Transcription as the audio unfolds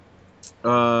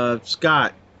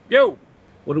Scott, Yo!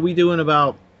 what are we doing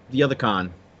about the other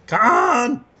con,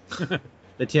 Con!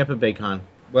 the Tampa Bay con?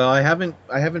 Well, I haven't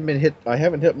been hit. I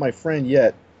haven't hit my friend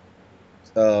yet.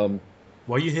 Why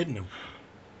are you hitting him?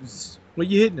 Well,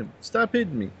 you hitting him? Stop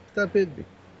hitting me! Stop hitting me!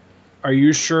 Are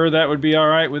you sure that would be all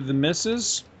right with the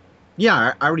missus?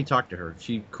 Yeah, I already talked to her.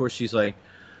 Of course, she's like,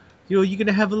 "Yo, you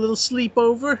gonna have a little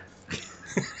sleepover?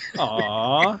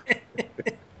 Aww.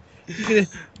 You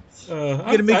gonna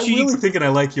I'm make sure you- really thinking I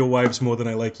like your wives more than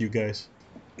I like you guys.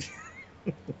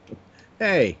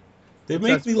 Hey, They That's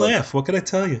make me fun. laugh. What can I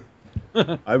tell you?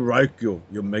 I like you.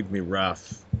 You make me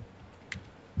rough."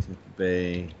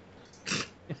 Bay.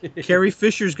 Carrie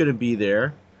Fisher's gonna be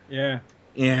there. Yeah.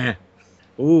 Yeah.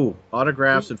 Ooh,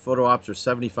 autographs and photo ops are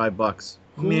 $75.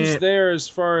 Who's Meh. there as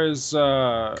far as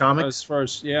Comics? As far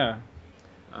as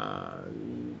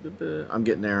I'm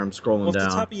getting there. I'm scrolling Off down.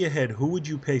 the top of your head, who would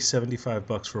you pay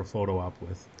 $75 for a photo op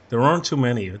with? There aren't too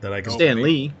many that I can. Stan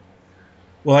Lee.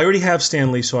 Well, I already have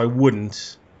Stan Lee, so I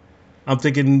wouldn't. I'm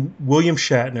thinking William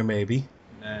Shatner, maybe.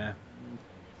 nah.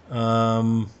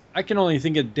 I can only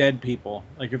think of dead people.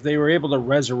 Like if they were able to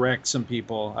resurrect some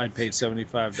people, I'd pay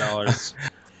 $75.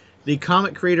 The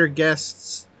comic creator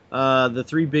guests, the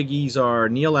three biggies are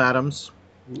Neil Adams,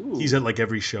 Ooh. He's at like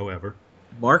every show ever.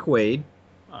 Mark Waid.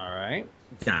 All right.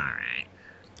 All right.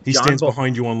 He John stands Bol-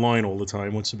 behind you online all the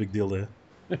time. What's the big deal there?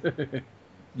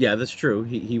 Yeah, that's true.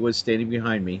 He was standing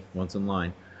behind me once in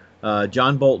line.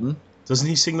 John Bolton. Doesn't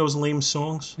he sing those lame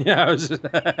songs? Yeah. I was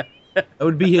That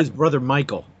would be his brother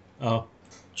Michael. Oh,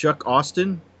 Chuck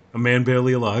Austin. A Man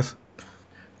Barely Alive.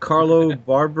 Carlo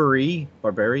Barberi.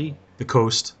 The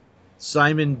Coast.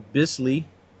 Simon Bisley.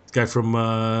 Guy from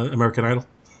American Idol.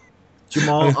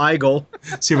 Jamal Igle.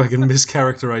 See if I can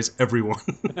mischaracterize everyone.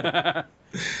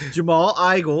 Jamal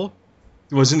Igle.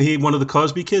 Wasn't he one of the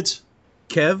Cosby kids?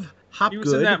 Kev He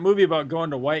was in that Hopgood. movie about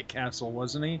going to White Castle,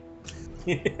 wasn't he?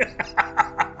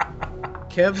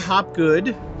 Kev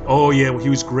Hopgood. Oh, yeah, he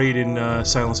was great in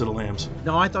Silence of the Lambs.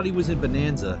 No, I thought he was in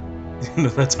Bonanza. No,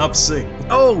 that's Hop Sing.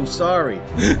 Oh, sorry.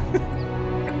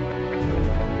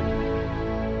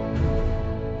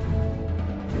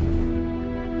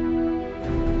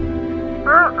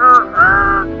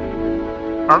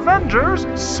 Avengers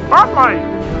Spotlight.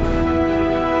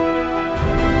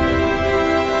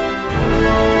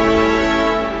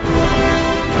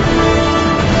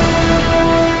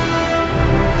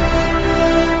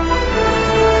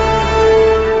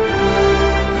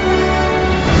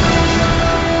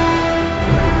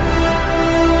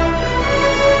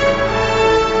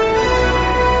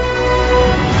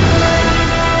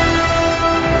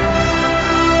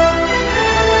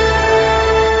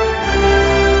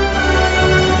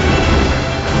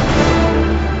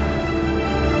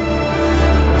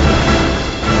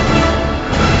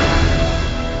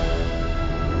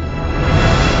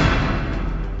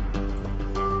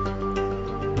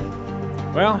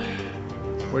 Well,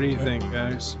 what do you think,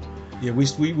 guys? Yeah,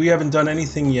 we haven't done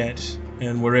anything yet,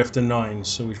 and we're after 9,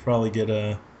 so we should probably get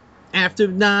a... After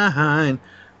 9,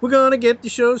 we're gonna get the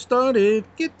show started.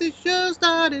 Get the show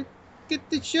started. Get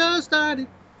the show started.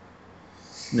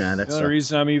 Nah, that's The only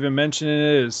reason I'm even mentioning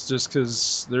it is just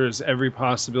because there's every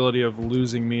possibility of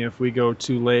losing me if we go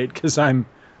too late. Because I'm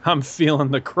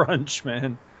feeling the crunch,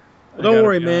 man. I Don't gotta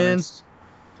worry, be man. honest.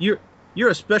 You're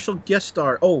a special guest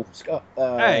star. Oh, Scott.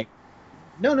 Hey,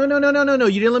 No.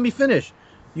 You didn't let me finish.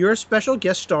 You're a special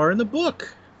guest star in the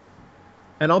book.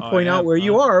 And I'll Oh, point yeah? out where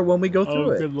you are when we go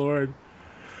through it. good lord!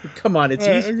 Come on, it's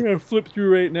I'm easy. gonna flip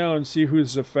through right now and see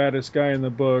who's the fattest guy in the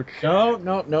book. No.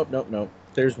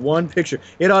 There's one picture.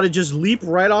 It ought to just leap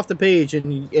right off the page,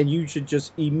 and you should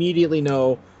just immediately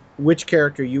know which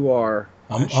character you are.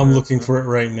 I'm looking for it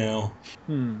right now.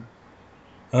 Hmm.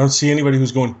 I don't see anybody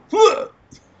who's going... "Huh!"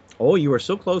 Oh, you are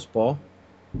so close, Paul.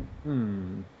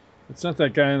 It's not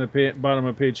that guy on the bottom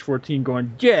of page 14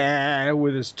 going, yeah,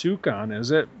 with his toucan, is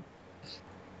it?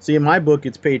 See, in my book,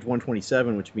 it's page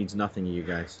 127, which means nothing to you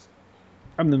guys.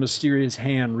 I'm the mysterious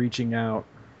hand reaching out.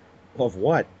 Of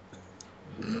what?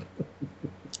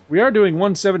 We are doing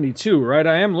 172, right?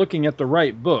 I am looking at the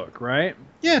right book, right?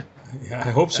 Yeah, Yeah, I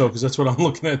hope so, because that's what I'm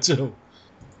looking at, too.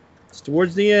 it's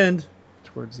towards the end.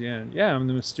 Towards the end. Yeah, I'm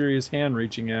the mysterious hand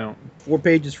reaching out. 4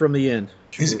 pages from the end.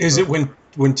 Is it when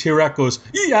Tirak goes,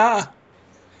 yeah?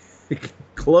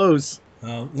 Close.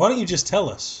 Why don't you just tell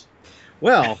us?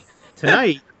 Well,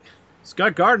 tonight,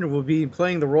 Scott Gardner will be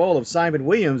playing the role of Simon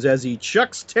Williams as he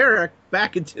chucks Tarek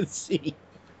back into the sea.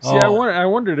 See, Oh. I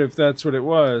wondered if that's what it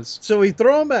was. So he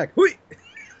throw him back. Hui!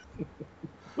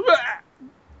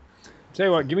 Tell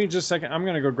you what, give me just a second. I'm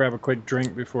going to go grab a quick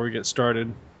drink before we get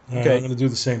started. Okay. Okay. I'm going to do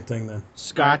the same thing then.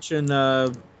 Scotch and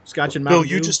Scotch and Bill,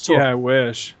 Mountain you Dew. just talk. Yeah, I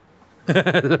wish.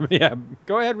 Yeah,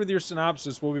 go ahead with your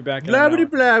synopsis. We'll be back in an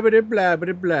Blabbity, hour. blabbity,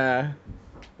 blabbity, blah.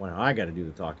 Well, I got to do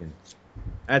the talking.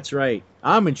 That's right.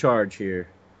 I'm in charge here.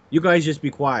 You guys just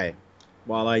be quiet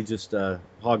while I just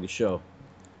hog the show.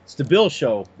 It's the Bill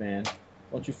Show, man.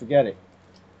 Don't you forget it.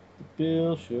 The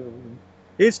Bill Show.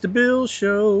 It's the Bill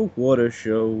Show. What a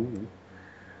show.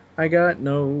 I got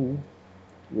no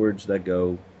words that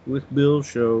go with Bill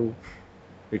Show,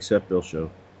 except Bill Show.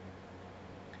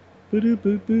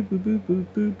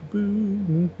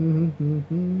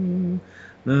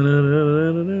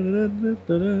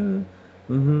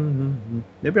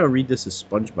 Maybe I'll read this as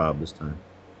SpongeBob this time.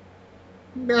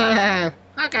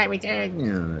 Okay, we did.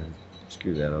 Yeah,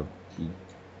 screw that. Won't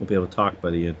be able to talk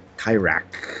by the end. Kyrak.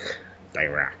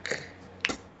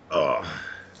 Oh.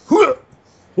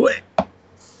 What?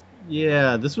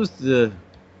 Yeah, this was the.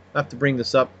 I have to bring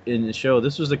this up in the show.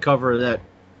 This was the cover that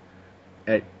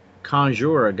at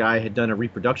Conjure a guy had done a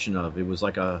reproduction of. It was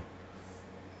like a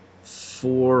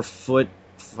 4 foot,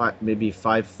 maybe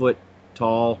 5 foot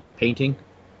tall painting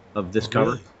of this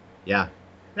cover. Really? Yeah,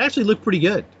 it actually looked pretty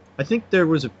good. I think there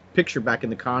was a picture back in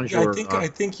the Conjure. Yeah, I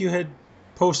think you had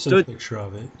posted a picture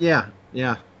of it. Yeah.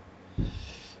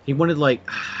 He wanted like,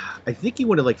 I think he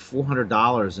wanted like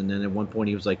 $400, and then at one point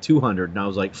he was like $200, and I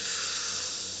was like,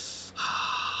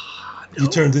 no. You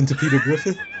turned into Peter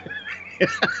Griffin?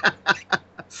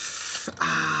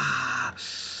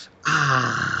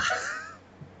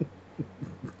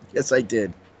 Yes, I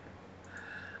did.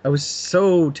 I was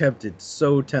so tempted,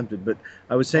 but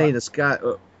I was saying to Scott,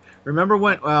 remember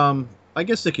when, I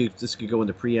guess this could go in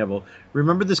the preamble.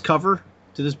 Remember this cover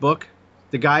to this book?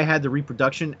 The guy had the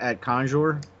reproduction at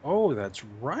Conjure. Oh, that's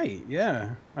right. Yeah,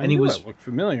 And he knew was- that looked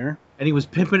familiar. And he was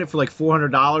pimping it for like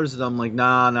 $400, and I'm like,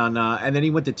 nah. And then he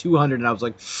went to $200, and I was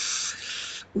like,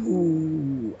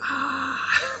 ooh,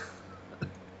 ah.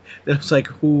 Then I was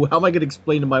like, ooh, how am I going to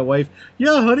explain to my wife?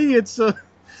 Yeah, honey, it's We're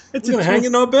gonna hang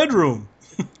in our bedroom,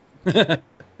 right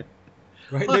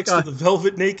Fuck next off. to the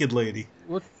velvet naked lady.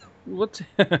 We'll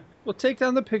take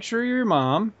down the picture of your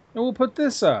mom, and we'll put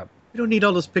this up. We don't need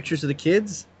all those pictures of the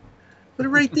kids. Put it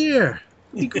right there.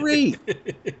 It'd be great.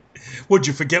 Would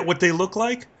you forget what they look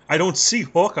like? I don't see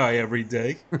Hawkeye every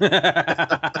day. We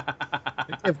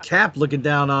have Cap looking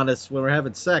down on us when we're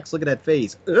having sex. Look at that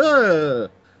face. Ugh.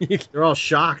 They're all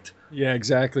shocked. Yeah,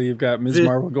 exactly. You've got Ms.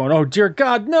 Marvel going, "Oh dear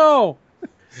God, no!"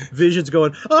 Vision's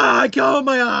going, I killed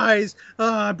my eyes.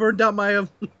 I burned out my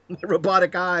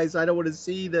robotic eyes. I don't want to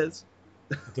see this.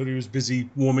 I thought he was busy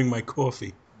warming my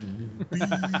coffee.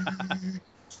 Gonna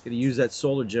use that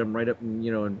solar gem right up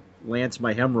and lance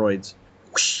my hemorrhoids.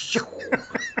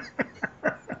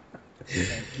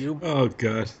 Thank you. Oh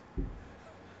God.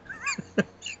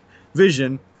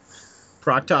 Vision,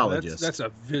 proctologist. That's a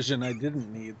vision I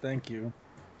didn't need. Thank you.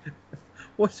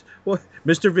 What?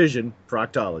 Mr. Vision,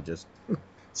 proctologist.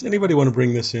 Does anybody want to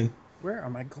bring this in? Where are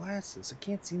my glasses? I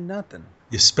can't see nothing.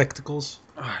 Your spectacles?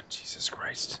 Oh, Jesus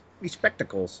Christ. These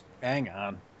spectacles. Hang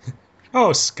on.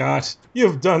 Oh, Scott,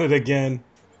 you've done it again.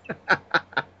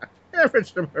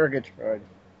 Mr. Murgatroyd.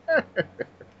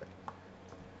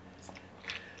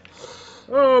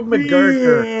 Oh,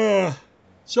 McGurker. Yeah.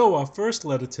 So our first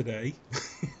letter today.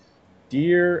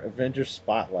 Dear Avenger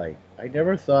Spotlight, I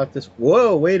never thought this.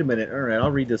 Whoa, wait a minute. All right,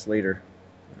 I'll read this later.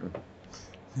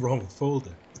 Wrong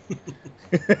folder.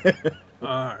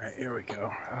 All right, here we go.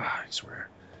 I swear.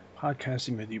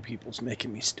 Podcasting with you people's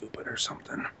making me stupid or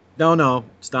something. No,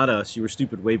 it's not us. You were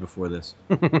stupid way before this.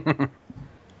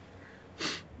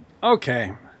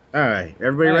 Okay. All right,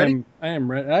 everybody ready? I am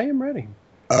ready. I am ready.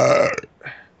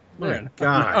 My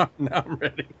God. Now I'm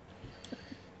ready.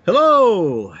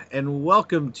 Hello, and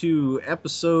welcome to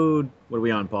episode. What are we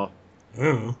on, Paul? I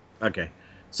don't know. Okay.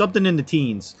 Something in the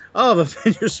teens of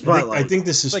Avenger Spotlight. I think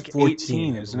this is It's like 14,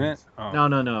 18, I isn't believe. it? Oh.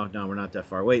 No, we're not that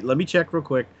far. Wait, let me check real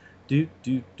quick. I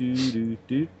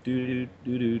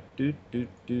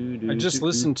I just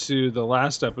listened to the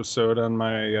last episode on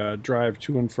my drive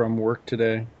to and from work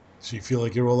today. So you feel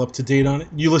like you're all up to date on it?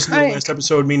 You listened to the I- last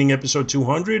episode, meaning episode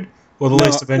 200? Or the No,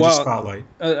 last Avengers well- Spotlight?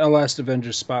 A last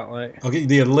Avengers Spotlight. Okay,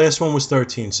 yeah, the last one was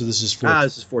 13, so this is 14.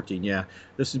 This is 14, yeah.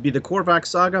 This would be the Korvac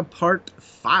Saga Part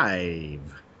 5.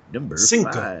 Number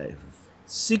Cinco. 5.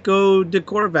 Cinco de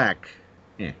Korvac.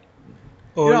 Yeah.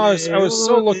 Oh, You know, I was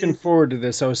so looking forward to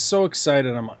this. I was so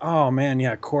excited. I'm like, oh man,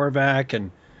 yeah, Korvac and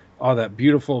all that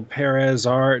beautiful Perez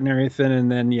art and everything.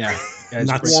 And then, yeah. Guys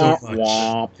Not bring- so Womp, much.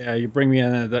 womp. Yeah, you bring me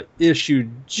in the issue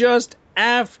just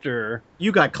after.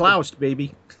 You got Klaus,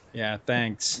 baby. Yeah,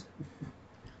 thanks.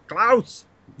 Klaus.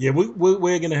 Yeah,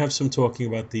 we're going to have some talking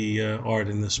about the art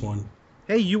in this one.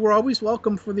 Hey, you were always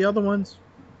welcome for the other ones.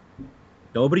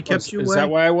 Nobody kept you away. Is that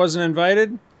why I wasn't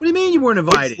invited? What do you mean you weren't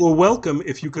invited? Well, welcome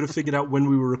if you could have figured out when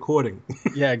we were recording.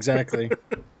 Yeah, exactly.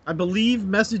 I believe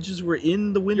messages were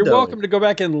in the window. You're welcome to go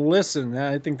back and listen.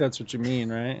 I think that's what you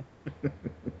mean, right?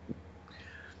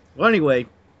 Well, anyway,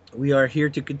 we are here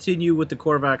to continue with the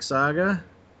Korvac saga,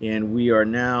 and we are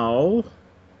now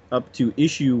up to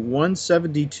issue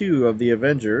 172 of the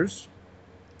Avengers.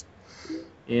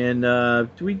 And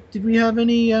did we have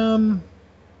any?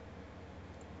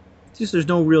 Just there's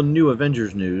no real new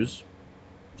Avengers news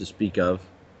to speak of,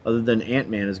 other than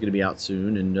Ant-Man is going to be out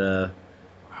soon, and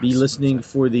be listening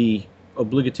for the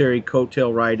obligatory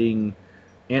coattail riding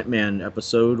Ant-Man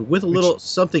episode with a little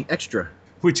something extra.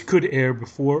 Which could air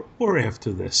before or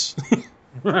after this.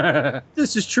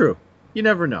 This is true. You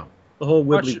never know. The whole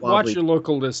wibbly wobbly. Watch your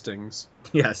local listings.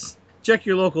 Yes. Check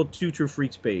your local Two True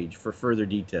Freaks page for further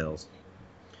details.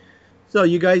 So,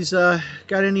 you guys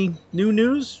got any new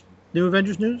news? New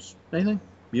Avengers news? Anything?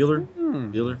 Bueller?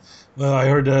 Bueller? Well, I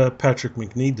heard Patrick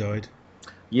McNee died.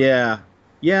 Yeah.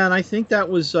 Yeah, and I think that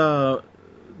was the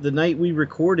night we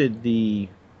recorded the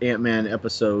Ant-Man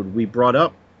episode. We brought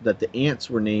up that the ants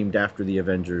were named after the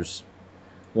Avengers.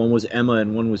 One was Emma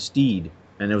and one was Steed.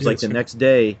 And it was like the next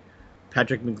day,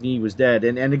 Patrick McNee was dead.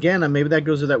 And again, maybe that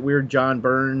goes to that weird John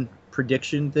Byrne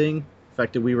prediction thing. The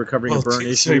fact that we were covering a Byrne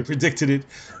issue. So he predicted it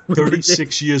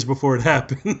 36 years before it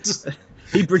happened.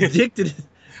 He predicted it.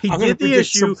 He I'm did the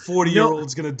issue. Some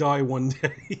 40-year-old's going to die one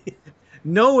day.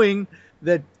 Knowing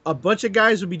that a bunch of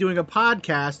guys would be doing a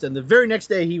podcast, and the very next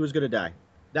day he was going to die.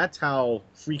 That's how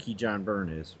freaky John Byrne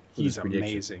is. He's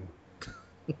amazing.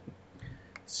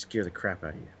 Scare the crap out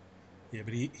of you. Yeah,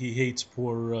 but he hates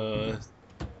poor, what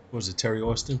was it, Terry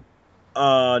Austin?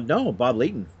 No, Bob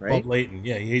Layton, right? Bob Layton,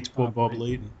 yeah, he hates poor Bob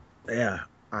Layton. Yeah,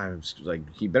 I was like,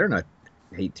 he better not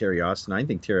hate Terry Austin. I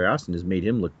think Terry Austin has made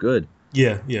him look good.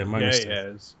 Yeah, He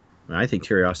has. I think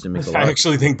Terry Austin makes a lot. I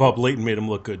actually think Bob Layton made him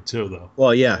look good too, though.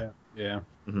 Well, yeah. Yeah.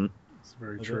 Mm-hmm. It's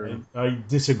very true. I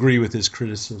disagree with his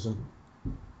criticism,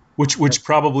 which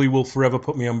probably will forever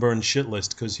put me on Byrne's shit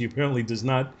list because he apparently does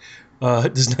not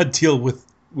deal with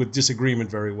disagreement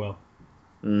very well.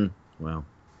 Well,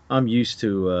 I'm used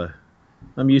to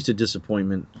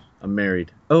disappointment. I'm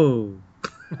married. Oh.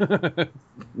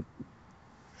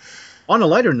 On a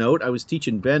lighter note, I was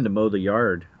teaching Ben to mow the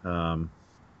yard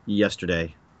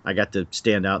yesterday. I got to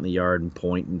stand out in the yard and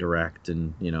point and direct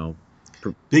and,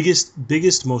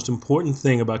 biggest, most important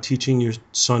thing about teaching your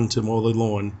son to mow the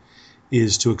lawn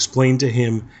is to explain to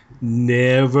him,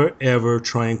 never, ever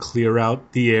try and clear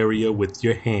out the area with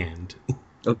your hand.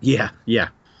 Oh, yeah.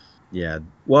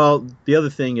 Well, the other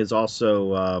thing is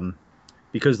also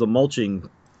because the mulching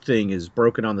thing is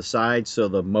broken on the side, so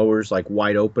the mower's like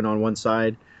wide open on one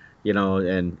side,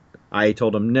 and I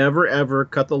told him never, ever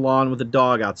cut the lawn with a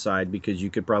dog outside because you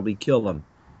could probably kill them.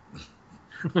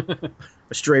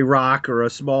 A stray rock or a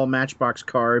small matchbox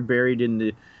car buried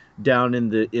down in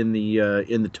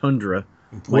the tundra.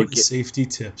 Important safety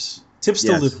tips. Tips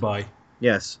to live by.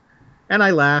 Yes. And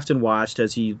I laughed and watched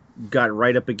as he got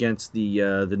right up against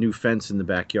the new fence in the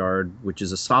backyard, which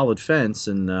is a solid fence,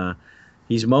 and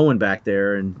he's mowing back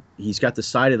there, and he's got the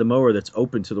side of the mower that's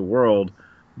open to the world,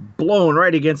 blowing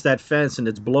right against that fence, and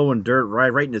it's blowing dirt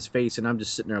right in his face, and I'm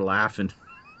just sitting there laughing.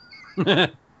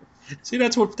 See,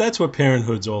 that's what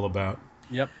parenthood's all about.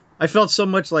 Yep. I felt so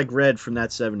much like Red from That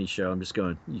 70s Show. I'm just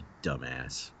going, you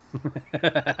dumbass.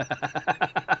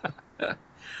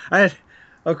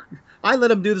 I let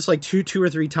him do this like two or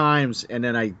three times, and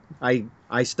then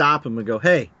I stop him and go,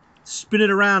 hey, spin it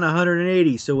around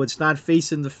 180 so it's not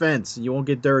facing the fence and you won't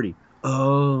get dirty.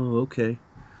 Oh, okay.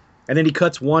 And then he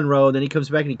cuts one row, and then he comes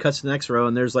back and he cuts the next row,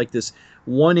 and there's like this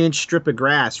 1-inch strip of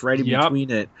grass right in between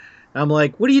it. And I'm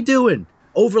like, what are you doing?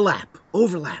 Overlap.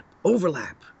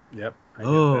 Yep.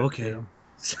 Oh, okay.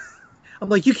 I'm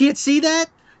like, you can't see that?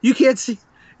 You can't see.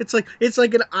 It's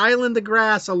like an island of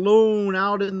grass alone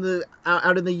out in the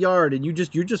yard, and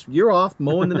you're off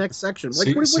mowing the next section.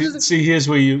 Like, what is it? See, here's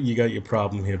where you got your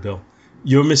problem here, Bill.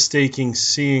 You're mistaking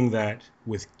seeing that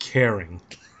with caring.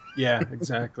 Yeah,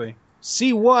 exactly.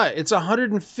 See what? It's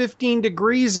 115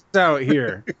 degrees out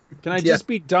here. Can I just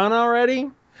be done already?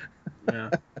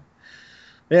 Yeah.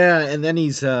 Yeah, and then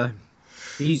he's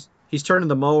turning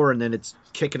the mower, and then it's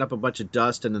kicking up a bunch of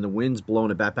dust, and then the wind's blowing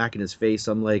it back in his face.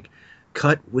 I'm like,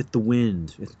 cut with the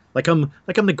wind. Like I'm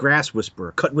the grass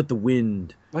whisperer. Cut with the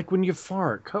wind. Like when you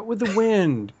fart. Cut with the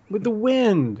wind. With the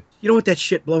wind. You don't want that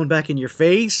shit blowing back in your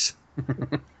face.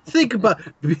 Think about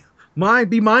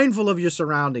be mindful of your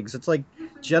surroundings. It's like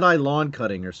Jedi lawn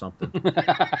cutting or something.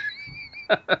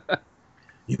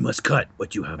 You must cut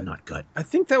what you have not cut. I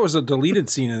think that was a deleted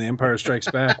scene in The Empire Strikes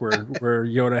Back where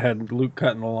Yoda had Luke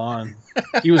cutting the lawn.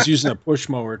 He was using a push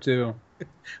mower too.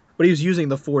 But he was using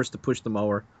the Force to push the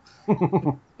mower.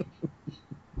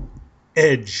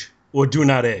 Edge or do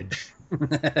not edge.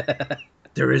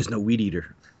 There is no weed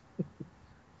eater.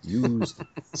 Used.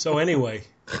 So anyway,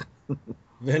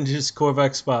 Avengers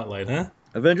Korvac Spotlight, huh?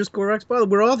 Avengers Korvac Spotlight.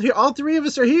 We're all here. All three of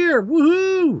us are here.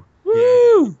 Woohoo!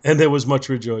 Woo! And there was much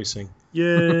rejoicing.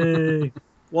 Yay!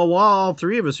 Well, while all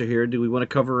three of us are here, do we want to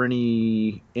cover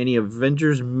any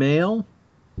Avengers mail?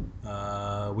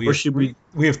 We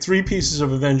have three pieces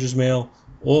of Avengers mail,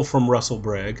 all from Russell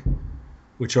Bragg,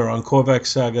 which are on Korvac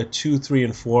Saga 2, 3,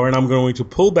 and 4. And I'm going to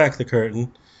pull back the curtain.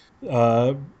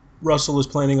 Russell is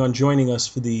planning on joining us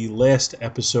for the last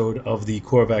episode of the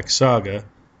Korvac Saga.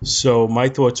 So my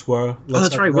thoughts were,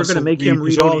 that's right. We're going to make him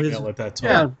read all his email at that time.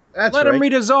 Yeah, That's let right. him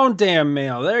read his own damn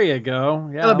mail. There you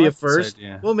go. Yeah, That'll be I a like this first.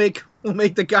 idea. We'll make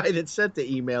the guy that sent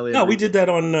the email in. No, we did that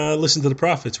on Listen to the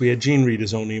Prophets. We had Gene read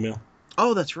his own email.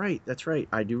 Oh, that's right. That's right.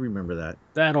 I do remember that.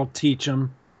 That'll teach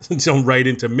him. Don't write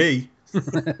into me,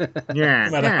 Yeah. no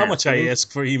matter how much I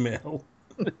ask for email.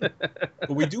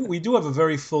 But we do have a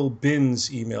very full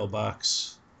bins email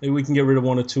box. Maybe we can get rid of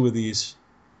one or two of these.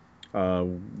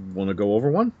 Want to go over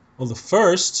one? Well, the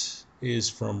first is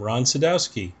from Ron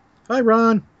Sadowski, Hi,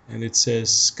 Ron. and it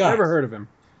says, Scott, Never heard of him.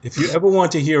 if you ever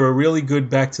want to hear a really good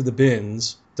Back to the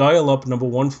Bins, dial up number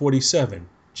 147.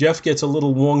 Jeff gets a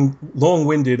little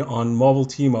long-winded on Marvel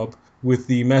Team-Up with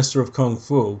the Master of Kung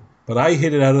Fu, but I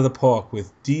hit it out of the park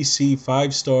with DC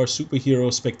 5-Star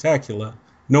Superhero Spectacular,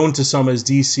 known to some as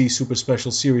DC Super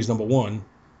Special Series number 1.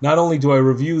 Not only do I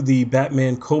review the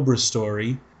Batman Cobra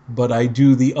story, but I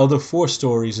do the other 4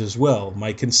 stories as well.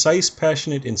 My concise,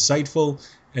 passionate, insightful,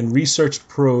 and researched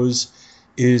prose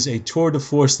is a tour de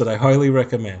force that I highly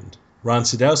recommend. Ron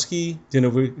Sadowski,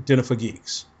 Dinner for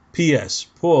Geeks. P.S.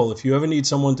 Paul, if you ever need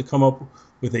someone to come up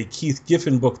with a Keith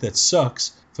Giffen book that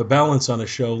sucks for balance on a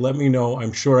show, let me know.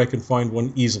 I'm sure I can find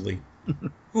one easily.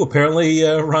 Ooh, apparently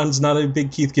Ron's not a big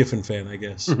Keith Giffen fan, I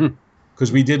guess.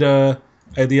 Because we did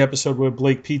I had the episode where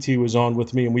Blake P.T. was on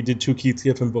with me, and we did 2 Keith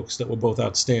Giffen books that were both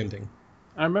outstanding.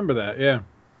 I remember that. Yeah.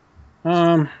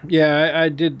 Yeah, I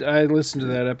did. I listened to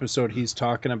that episode he's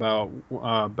talking about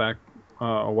back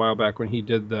a while back when he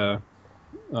did the.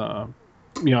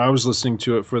 I was listening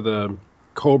to it for the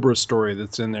Cobra story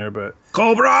that's in there, but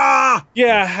Cobra!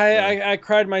 yeah, I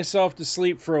cried myself to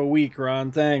sleep for a week,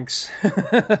 Ron. Thanks.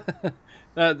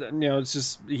 It's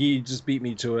just he just beat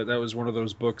me to it. That was one of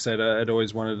those books I'd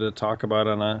always wanted to talk about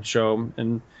on a show,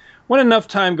 and when enough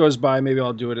time goes by, maybe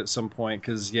I'll do it at some point.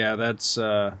 Because yeah, that's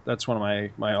one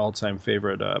of my all-time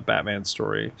favorite Batman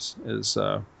stories. Is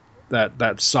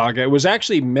that saga? It was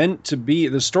actually meant to be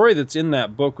the story that's in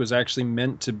that book was actually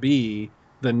meant to be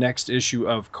the next issue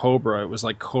of Cobra. It was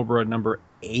like Cobra number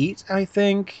 8, I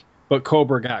think. But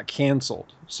Cobra got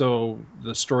canceled, so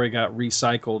the story got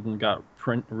recycled and got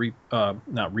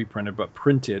not reprinted, but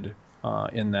printed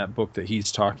in that book that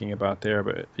he's talking about there.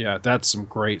 But yeah, that's some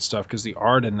great stuff because the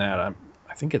art in that,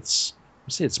 I think it's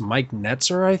Mike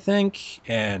Netzer, I think,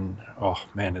 and oh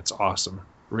man, it's awesome.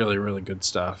 Really, really good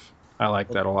stuff. I like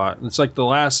that a lot. It's like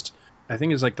I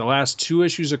think it's like the last 2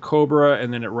 issues of Cobra,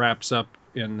 and then it wraps up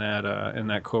in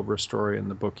that Cobra story in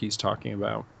the book he's talking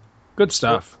about. Good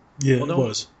stuff. Yeah, Well, it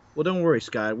was. Well, don't worry,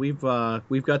 Scott. We've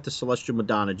got the Celestial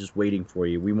Madonna just waiting for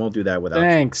you. We won't do that without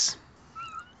Thanks.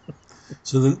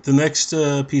 So the next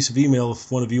piece of email, if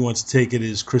one of you wants to take it,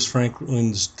 is Chris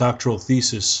Franklin's doctoral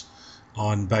thesis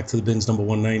on Back to the Bins number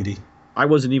 190. you. I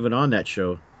wasn't even on that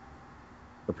show,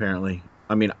 apparently.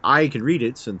 I mean, I could read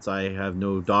it since I have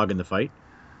no dog in the fight,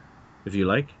 if you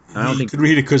like. I don't You think. could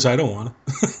read it because I don't want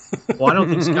to. Well, I don't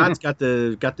think Scott's got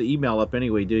the email up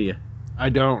anyway, do you? I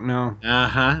don't know.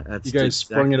 That's You guys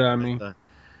sprung it on me. All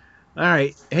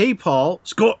right. Hey, Paul,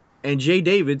 Scott, and Jay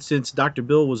David, since Dr.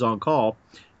 Bill was on call,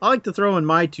 I like to throw in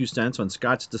my 2 cents on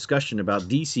Scott's discussion about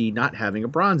DC not having a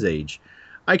Bronze Age.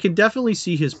 I can definitely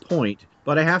see his point,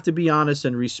 but I have to be honest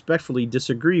and respectfully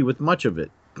disagree with much of it.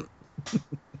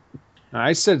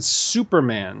 I said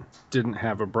Superman didn't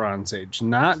have a Bronze Age,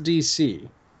 not DC.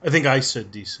 I think I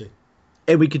said DC.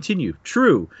 And we continue.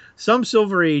 True, some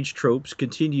Silver Age tropes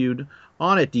continued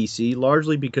on at DC,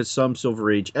 largely because some Silver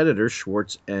Age editors,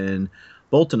 Schwartz and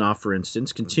Boltinoff, for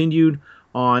instance, continued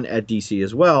on at DC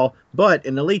as well. But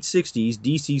in the late 60s,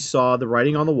 DC saw the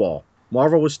writing on the wall.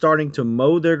 Marvel was starting to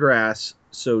mow their grass,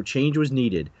 so change was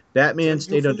needed. Batman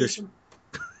stayed under...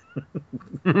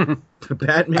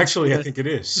 Batman Actually, I think it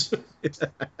is.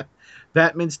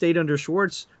 Batman stayed under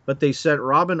Schwartz, but they sent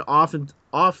Robin off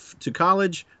to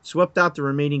college, swept out the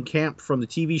remaining camp from the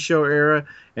TV show era,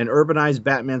 and urbanized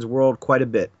Batman's world quite a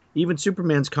bit. Even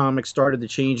Superman's comics started to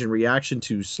change in reaction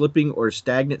to slipping or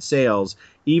stagnant sales,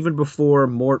 even before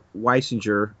Mort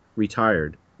Weisinger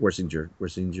retired.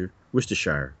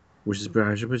 Worcestershire.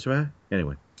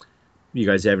 Anyway, you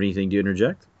guys have anything to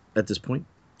interject at this point?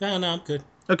 No, I'm good.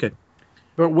 Okay.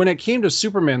 But when it came to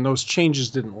Superman, those changes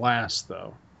didn't last,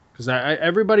 though. Because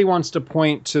everybody wants to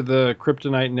point to the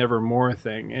Kryptonite Nevermore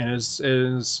thing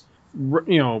as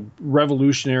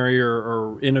revolutionary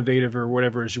or innovative or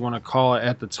whatever as you want to call it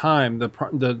at the time.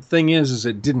 The thing is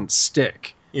it didn't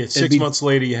stick. Yeah, 6 months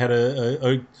later, you had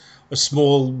a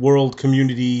small world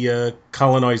community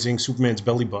colonizing Superman's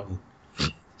belly button.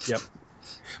 Yep.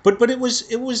 But it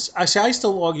was. I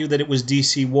still argue that it was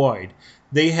DC wide.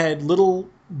 They had little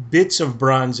bits of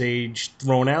Bronze Age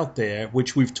thrown out there,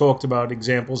 which we've talked about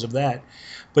examples of that,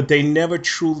 but they never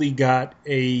truly got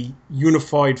a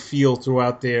unified feel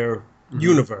throughout their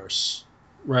universe.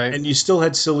 Right. And you still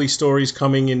had silly stories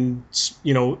coming in,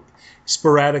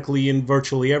 sporadically in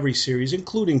virtually every series,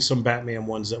 including some Batman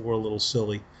ones that were a little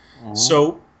silly.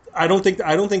 So I don't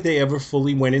think they ever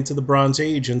fully went into the Bronze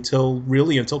Age until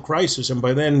Crisis, and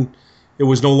by then it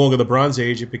was no longer the Bronze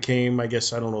Age. It became, I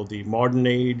guess, I don't know, the Modern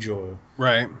Age or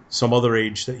some other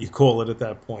age that you call it at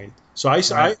that point. So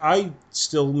I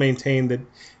still maintain that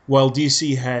while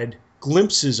DC had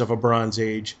glimpses of a Bronze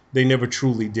Age, they never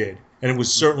truly did, and it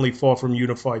was certainly far from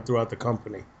unified throughout the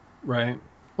company. Right.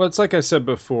 Well, it's like I said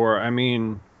before. I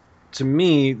mean, to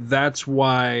me, that's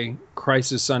why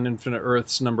Crisis on Infinite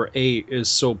Earths #8 is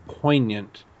so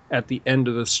poignant at the end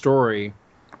of the story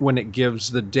when it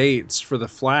gives the dates for the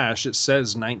Flash. It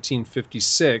says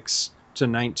 1956 to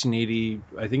 1980.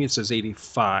 I think it says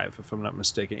 85, if I'm not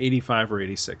mistaken. 85 or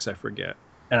 86, I forget.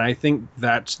 And I think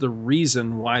that's the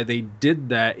reason why they did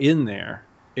that in there,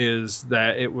 is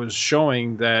that it was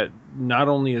showing that not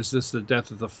only is this the death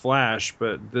of the Flash,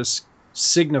 but this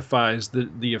signifies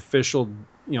the official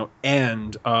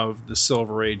end of the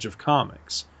Silver Age of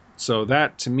comics. So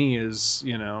that to me is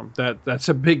that's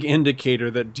a big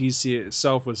indicator that DC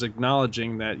itself was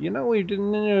acknowledging that we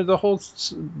didn't the whole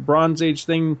Bronze Age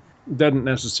thing doesn't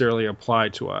necessarily apply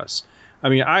to us. I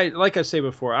mean, like I say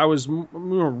before, I was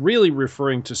really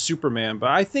referring to Superman, but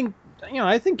I think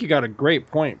you got a great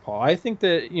point, Paul. I think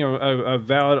that a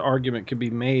valid argument could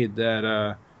be made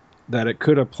that it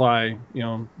could apply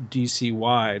DC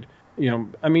wide.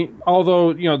 I mean,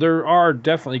 although there are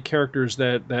definitely characters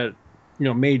that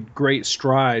made great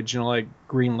strides, like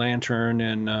Green Lantern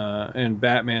and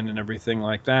Batman and everything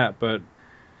like that, but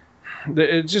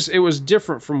it was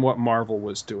different from what Marvel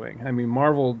was doing. I mean,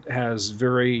 Marvel has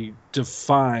very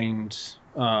defined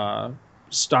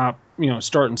start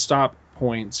and stop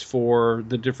points for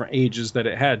the different ages that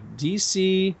it had.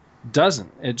 DC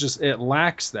doesn't. It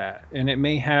lacks that, and it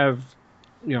may have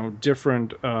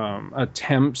different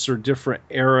attempts or different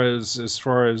eras as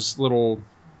far as little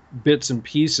bits and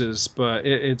pieces, but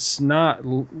it's not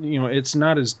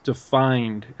as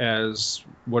defined as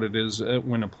what it is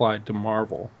when applied to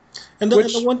Marvel. And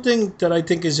the one thing that I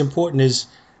think is important is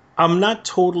I'm not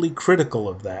totally critical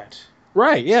of that.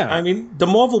 Right, yeah. I mean, the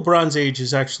Marvel Bronze Age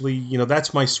is actually,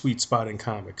 that's my sweet spot in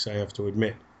comics, I have to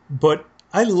admit. But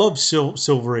I love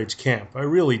Silver Age camp. I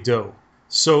really do.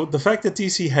 So the fact that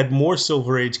DC had more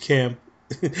Silver Age camp,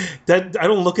 that I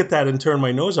don't look at that and turn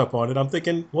my nose up on it. I'm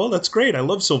thinking, well, that's great. I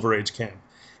love Silver Age camp.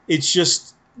 It's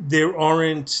just there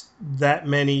aren't that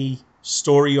many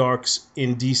story arcs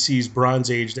in DC's Bronze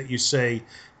Age that you say,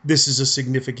 this is a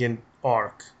significant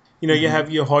arc. You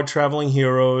have your hard-traveling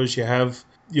heroes. You have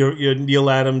your Neil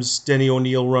Adams, Denny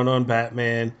O'Neil run on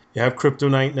Batman. You have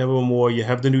Kryptonite Nevermore. You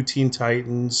have the new Teen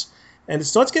Titans. And it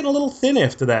starts getting a little thin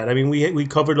after that. I mean, we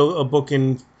covered a book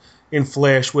in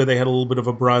Flash where they had a little bit of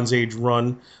a Bronze Age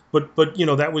run. But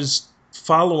that was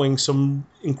following some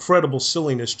incredible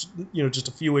silliness, just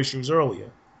a few issues earlier.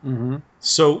 Mm-hmm.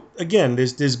 So, again,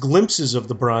 there's glimpses of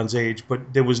the Bronze Age,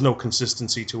 but there was no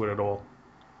consistency to it at all.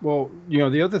 Well,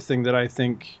 the other thing that I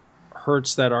think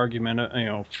hurts that argument,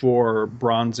 for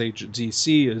Bronze Age at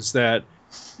DC is that,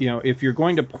 if you're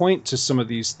going to point to some of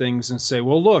these things and say,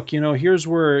 well, look, here's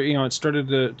where, it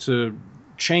started to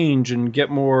change and get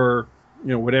more,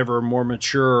 more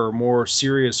mature or more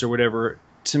serious or whatever.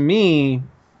 To me,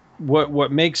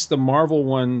 what makes the Marvel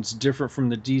ones different from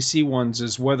the DC ones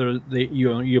is whether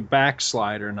you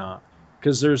backslide or not.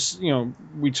 Because there's,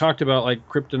 we talked about like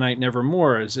Kryptonite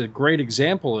Nevermore as a great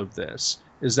example of this.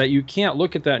 is that you can't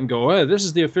look at that and go, oh, this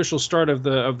is the official start of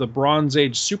the Bronze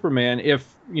Age Superman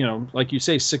if, like you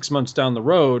say, 6 months down the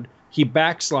road, he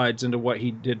backslides into what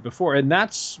he did before. And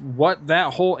that's what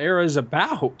that whole era is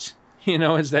about,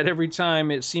 is that every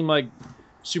time it seemed like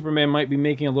Superman might be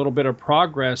making a little bit of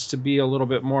progress to be a little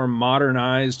bit more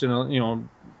modernized and,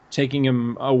 taking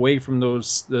him away from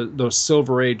those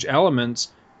Silver Age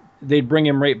elements, they'd bring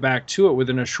him right back to it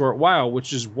within a short while,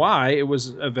 which is why it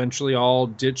was eventually all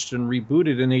ditched and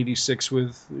rebooted in '86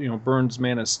 with Byrne's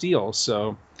Man of Steel.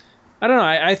 So I don't know.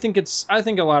 I think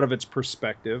a lot of it's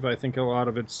perspective. I think a lot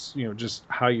of it's just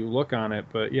how you look on it.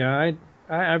 But yeah,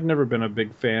 I've never been a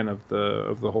big fan of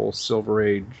the whole Silver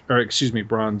Age, or excuse me,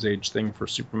 Bronze Age thing for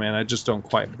Superman. I just don't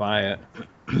quite buy it.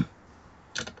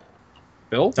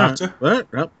 Bill? Doctor?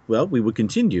 Well, we would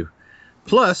continue.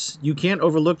 Plus, you can't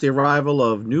overlook the arrival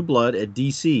of new blood at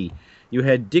DC. You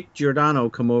had Dick Giordano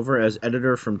come over as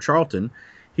editor from Charlton.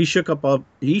 He shook up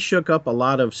a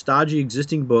lot of stodgy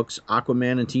existing books,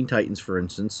 Aquaman and Teen Titans, for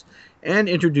instance, and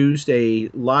introduced a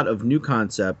lot of new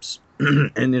concepts.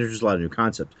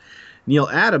 Neil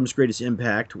Adams' greatest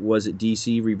impact was at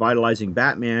DC, revitalizing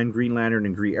Batman, Green Lantern,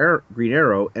 and Green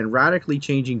Arrow, and radically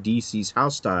changing DC's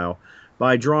house style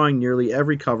by drawing nearly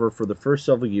every cover for the first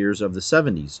several years of the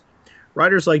 70s.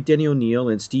 Writers like Denny O'Neil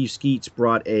and Steve Skeets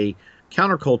brought a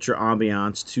counterculture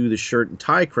ambiance to the shirt and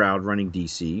tie crowd running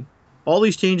DC. All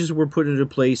these changes were put into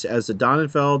place as the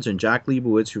Donenfelds and Jack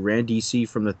Leibowitz, who ran DC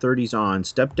from the 30s on,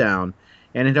 stepped down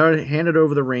and had handed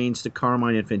over the reins to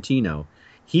Carmine Infantino.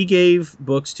 He gave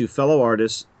books to fellow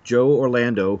artist Joe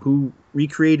Orlando, who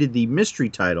recreated the mystery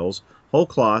titles whole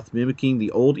cloth, mimicking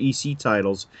the old EC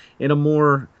titles in a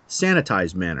more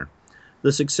sanitized manner.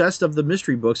 The success of the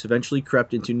mystery books eventually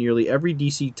crept into nearly every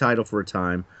DC title for a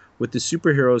time, with the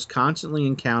superheroes constantly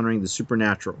encountering the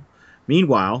supernatural.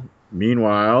 Meanwhile,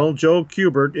 Joe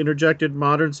Kubert interjected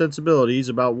modern sensibilities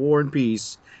about war and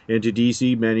peace into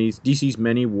DC's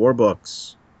many war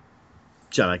books.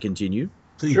 Shall I continue?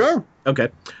 Please. Sure. Okay.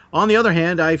 On the other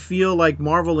hand, I feel like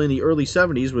Marvel in the early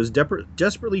 70s was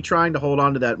desperately trying to hold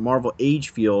on to that Marvel age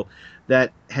feel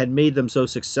that had made them so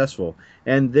successful,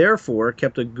 and therefore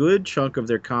kept a good chunk of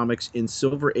their comics in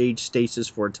Silver Age stasis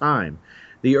for a time.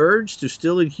 The urge to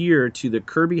still adhere to the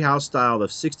Kirby house style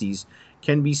of 60s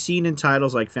can be seen in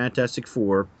titles like Fantastic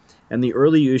Four and the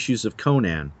early issues of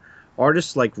Conan.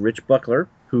 Artists like Rich Buckler,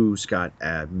 who Scott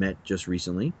met just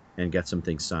recently and got some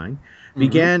things signed,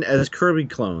 began as Kirby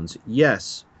clones.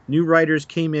 Yes, new writers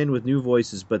came in with new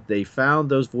voices, but they found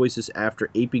those voices after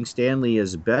aping Stan Lee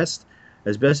as best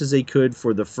as they could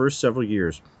for the first several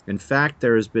years. In fact,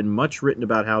 there has been much written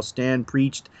about how Stan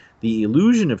preached the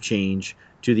illusion of change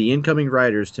to the incoming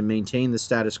writers to maintain the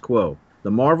status quo. The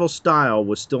Marvel style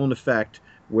was still in effect,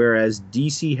 whereas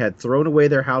DC had thrown away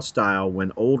their house style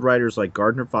when old writers like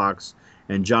Gardner Fox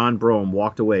and John Brome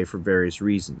walked away for various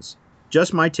reasons.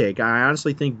 Just my take. I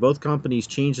honestly think both companies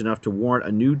changed enough to warrant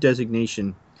a new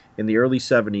designation in the early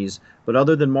 70s, but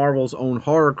other than Marvel's own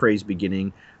horror craze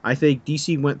beginning, I think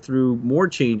DC went through more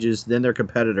changes than their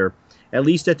competitor, at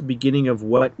least at the beginning of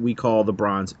what we call the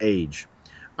Bronze Age.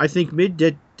 I think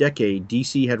mid-decade,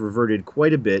 DC had reverted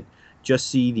quite a bit, just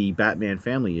see the Batman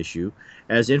family issue,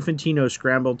 as Infantino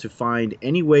scrambled to find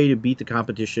any way to beat the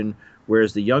competition,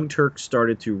 whereas the Young Turks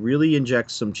started to really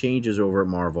inject some changes over at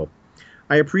Marvel.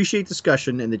 I appreciate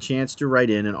discussion and the chance to write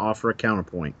in and offer a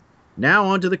counterpoint. Now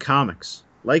on to the comics.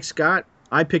 Like Scott,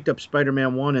 I picked up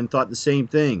Spider-Man 1 and thought the same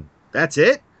thing. That's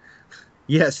it?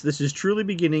 Yes, this is truly the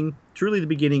beginning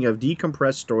of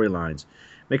decompressed storylines.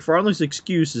 McFarlane's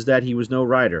excuse is that he was no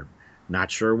writer. Not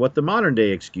sure what the modern day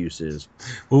excuse is.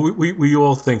 Well, we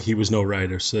all think he was no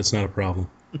writer, so that's not a problem.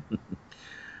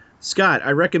 Scott,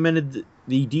 I recommended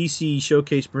the DC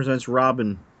Showcase Presents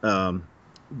Robin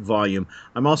volume.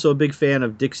 I'm also a big fan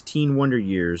of Dick's Teen Wonder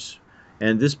Years,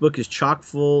 and this book is chock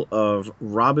full of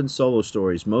Robin solo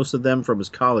stories, most of them from his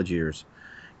college years.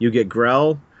 You get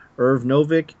Grell, Irv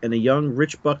Novick, and a young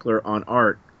Rich Buckler on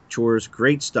art. Chores,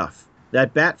 great stuff.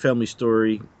 That Bat family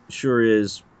story sure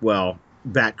is, well,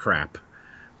 bat crap.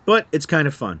 But it's kind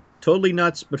of fun. Totally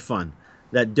nuts, but fun.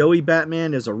 That doughy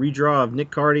Batman is a redraw of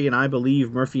Nick Cardy and I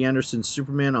believe Murphy Anderson's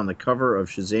Superman on the cover of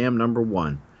Shazam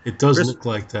 #1. It does look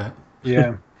like that.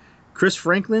 Yeah. Chris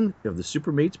Franklin of the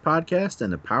Supermates podcast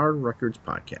and the Power Records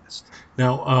podcast.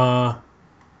 Now,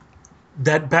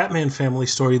 that Batman family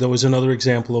story, though, is another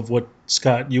example of what,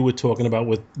 Scott, you were talking about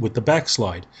with the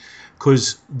backslide.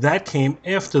 Because that came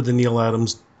after the Neil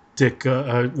Adams,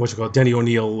 Denny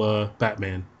O'Neil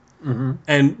Batman. Mm-hmm.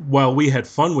 And while we had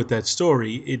fun with that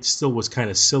story, it still was kind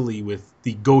of silly with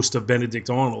the ghost of Benedict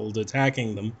Arnold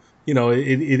attacking them. You know,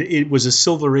 it was a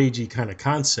Silver Agey kind of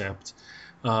concept.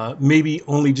 Maybe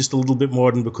only just a little bit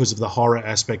modern because of the horror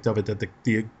aspect of it that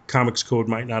the Comics Code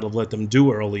might not have let them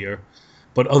do earlier.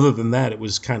 But other than that, it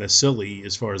was kind of silly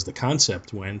as far as the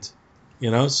concept went.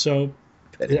 So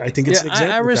I think it's an example of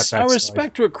that I backside.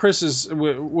 respect what Chris is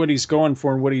what he's going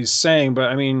for and what he's saying, but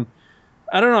I mean,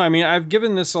 I don't know. I mean, I've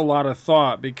given this a lot of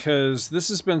thought because this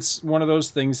has been one of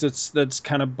those things that's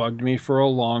kind of bugged me for a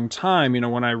long time.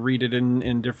 When I read it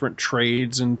in different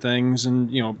trades and things,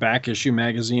 and back issue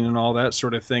magazine and all that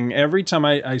sort of thing. Every time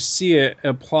I see it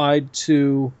applied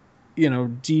to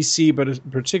DC,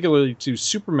 but particularly to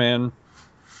Superman,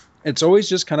 it's always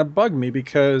just kind of bugged me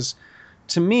because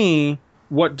to me,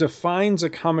 what defines a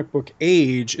comic book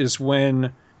age is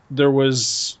when there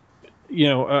was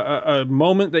a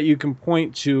moment that you can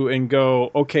point to and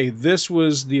go, okay, this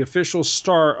was the official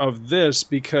start of this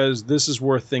because this is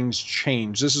where things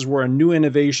change. This is where a new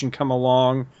innovation come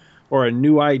along or a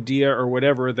new idea or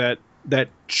whatever that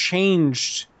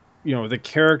changed, the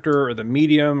character or the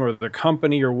medium or the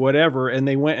company or whatever, and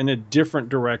they went in a different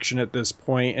direction at this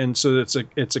point. And so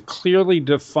it's a clearly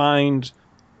defined,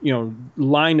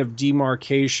 line of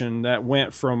demarcation that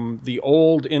went from the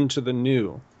old into the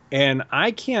new. And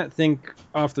I can't think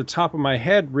off the top of my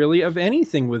head really of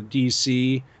anything with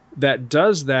DC that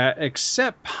does that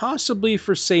except possibly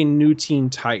for, say, New Teen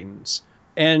Titans.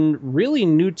 And really,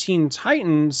 New Teen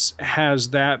Titans has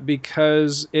that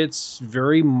because it's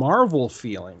very Marvel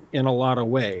feeling in a lot of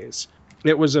ways.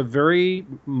 It was a very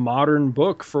modern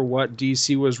book for what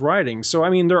DC was writing. So,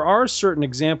 I mean, there are certain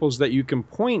examples that you can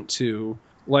point to,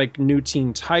 like New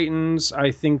Teen Titans.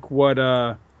 I think what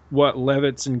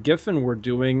Levitz and Giffen were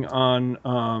doing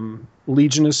on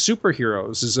Legion of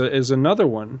Superheroes is another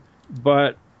one.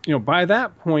 But by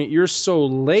that point, you're so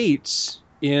late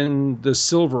in the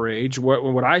Silver Age,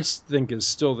 what I think is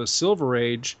still the Silver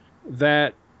Age,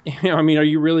 that I mean, are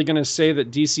you really going to say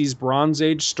that DC's Bronze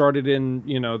Age started in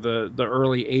the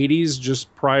early '80s,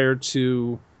 just prior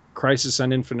to Crisis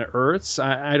on Infinite Earths?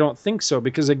 I don't think so,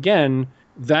 because again,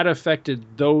 that affected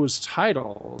those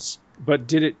titles, but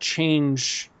did it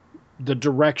change the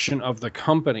direction of the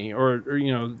company, or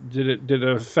did it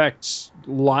affect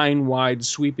line-wide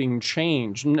sweeping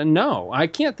change? No, I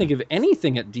can't think of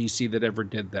anything at DC that ever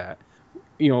did that.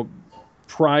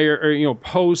 Prior or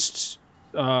post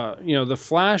the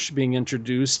Flash being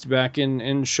introduced back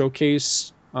in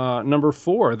Showcase number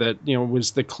 4, that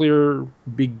was the clear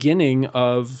beginning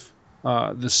of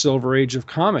the Silver Age of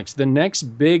comics. The next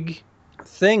big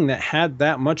thing that had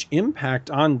that much impact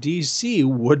on DC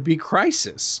would be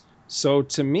Crisis. So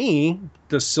to me,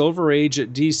 the Silver Age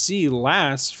at DC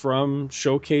lasts from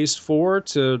Showcase 4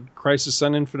 to Crisis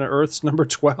on Infinite Earths number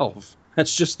 12.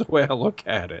 That's just the way I look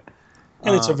at it.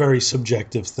 And it's a very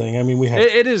subjective thing. I mean,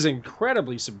 it is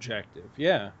incredibly subjective,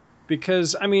 yeah.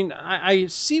 Because, I mean, I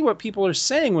see what people are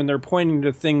saying when they're pointing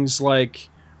to things like,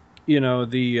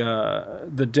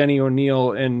 the Denny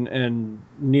O'Neil and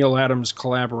Neil Adams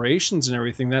collaborations and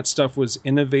everything. That stuff was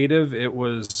innovative. It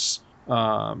was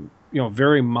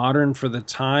very modern for the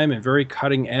time and very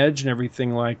cutting edge and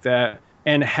everything like that,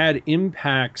 and had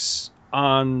impacts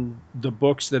on the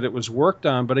books that it was worked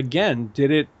on. But again,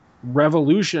 did it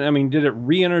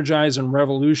re-energize and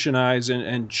revolutionize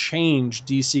and change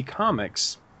DC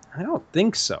Comics? I don't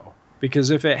think so, because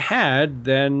if it had,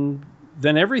 then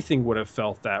everything would have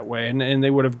felt that way, and they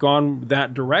would have gone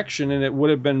that direction, and it would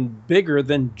have been bigger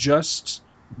than just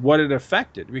what it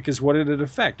affected. Because what did it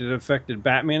affect? It affected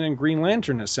Batman and Green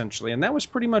Lantern, essentially, and that was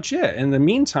pretty much it. In the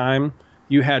meantime,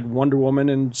 you had Wonder Woman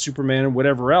and Superman and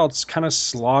whatever else kind of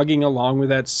slogging along with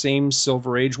that same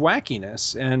Silver Age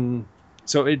wackiness. And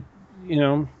so it,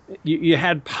 you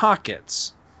had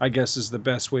pockets, I guess is the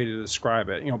best way to describe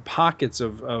it. Pockets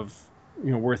of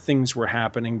where things were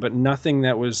happening, but nothing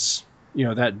that was,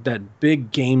 that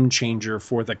big game changer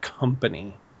for the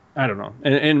company. I don't know.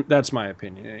 And that's my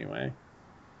opinion anyway.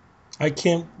 I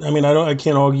can't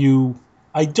argue.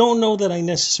 I don't know that I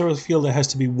necessarily feel there has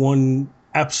to be one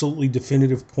absolutely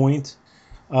definitive point.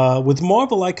 With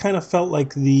Marvel, I kind of felt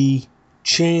like the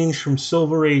change from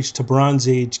Silver Age to Bronze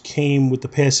Age came with the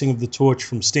passing of the torch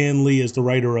from Stan Lee as the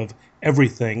writer of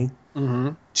everything,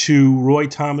 to Roy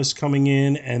Thomas coming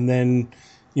in, and then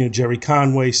Jerry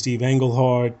Conway, Steve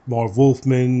Englehart, Marv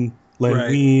Wolfman,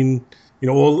 Len Wein,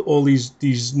 all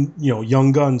these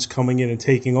young guns coming in and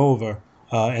taking over.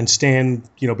 And Stan,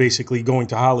 basically going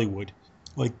to Hollywood.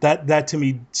 Like that to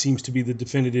me seems to be the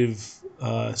definitive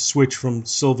switch from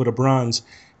silver to bronze,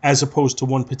 as opposed to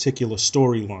one particular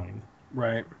storyline.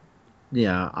 Right.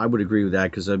 Yeah, I would agree with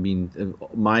that, because I mean,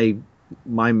 my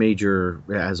major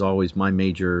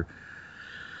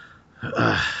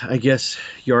I guess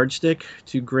yardstick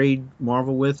to grade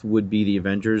Marvel with would be the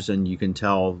Avengers, and you can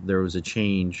tell there was a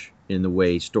change in the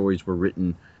way stories were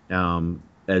written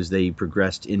as they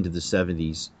progressed into the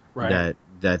 70s. Right.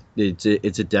 That it's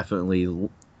a definitely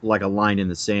like a line in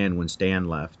the sand when Stan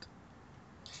left.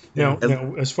 Now,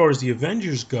 as far as the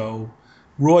Avengers go,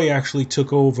 Roy actually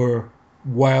took over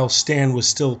while Stan was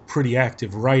still pretty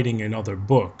active writing in other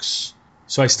books.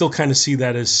 So I still kind of see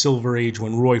that as Silver Age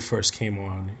when Roy first came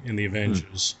on in the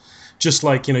Avengers. Just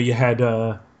like, you had,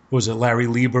 what was it, Larry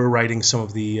Lieber writing some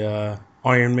of the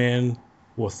Iron Man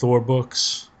or Thor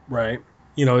books. Right.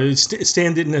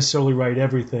 Stan didn't necessarily write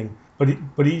everything,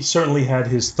 but he certainly had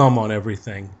his thumb on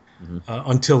everything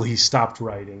until he stopped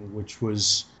writing, which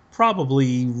was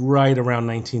probably right around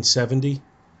 1970.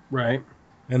 Right.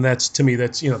 And that's, to me,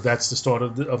 that's the start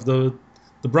of the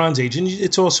Bronze Age, and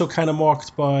it's also kind of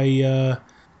marked by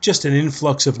just an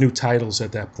influx of new titles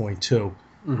at that point too.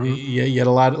 Mm-hmm. You had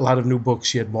a lot of new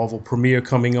books. You had Marvel Premiere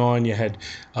coming on. You had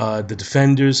the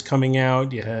Defenders coming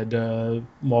out. You had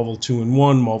Marvel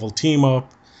 2-in-1, Marvel Team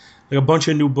Up, like a bunch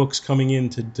of new books coming in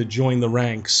to join the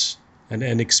ranks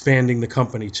and expanding the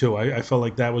company too. I felt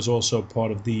like that was also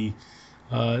part of the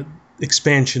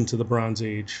expansion to the Bronze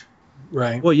Age.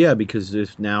 Right. Well, yeah, because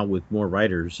if now with more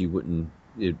writers, there wouldn't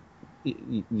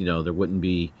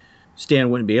be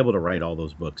Stan wouldn't be able to write all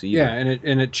those books either. Yeah,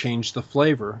 and it changed the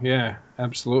flavor. Yeah,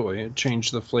 absolutely. It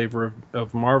changed the flavor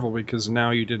of Marvel because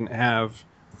now you didn't have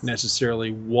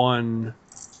necessarily one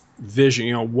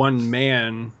vision, one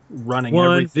man running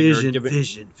everything.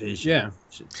 Vision. Yeah.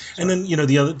 And then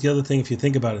the other thing, if you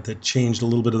think about it, that changed a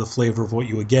little bit of the flavor of what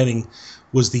you were getting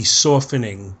was the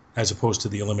softening, as opposed to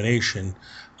the elimination,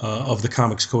 of the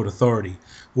Comics Code Authority,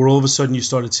 where all of a sudden you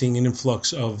started seeing an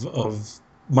influx of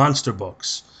monster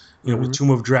books, with Tomb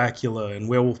of Dracula and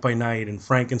Werewolf by Night and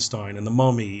Frankenstein and the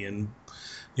Mummy and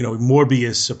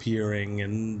Morbius appearing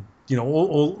and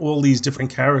all these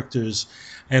different characters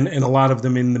and a lot of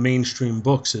them in the mainstream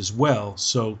books as well.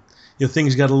 So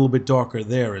things got a little bit darker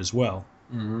there as well.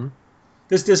 Mm-hmm.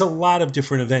 There's a lot of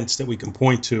different events that we can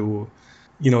point to,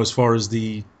 as far as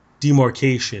the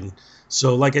demarcation.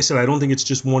 So like I said, I don't think it's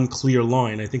just one clear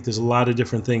line. I think there's a lot of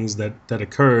different things that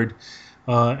occurred,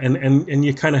 and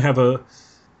you kind of have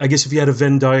I guess if you had a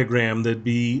Venn diagram, there'd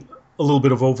be a little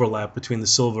bit of overlap between the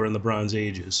Silver and the Bronze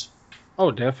Ages. Oh,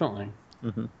 definitely.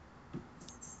 Mm-hmm.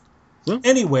 Well,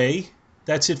 anyway,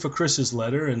 that's it for Chris's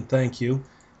letter, and thank you.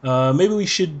 Maybe we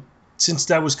should, since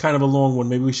that was kind of a long one,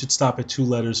 maybe we should stop at 2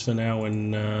 letters for now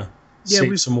and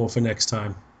save some more for next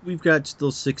time. We've got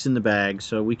still 6 in the bag,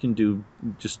 so we can do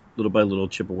just little by little,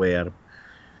 chip away at them.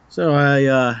 So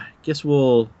I guess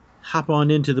we'll hop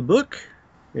on into the book.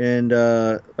 And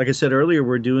like I said earlier,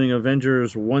 we're doing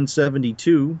Avengers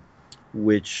 172,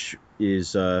 which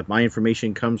is my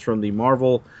information comes from the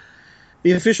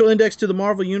official index to the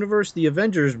Marvel Universe, the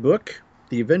Avengers book,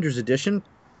 the Avengers edition.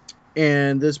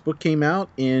 And this book came out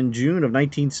in June of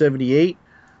 1978.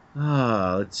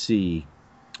 Let's see.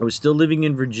 I was still living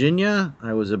in Virginia.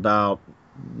 I was about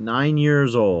 9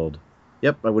 years old.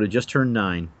 Yep, I would have just turned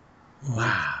 9.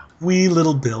 Wow. Wee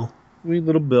little Bill. Wee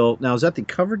little Bill. Now, is that the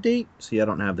cover date? See, I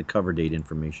don't have the cover date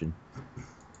information.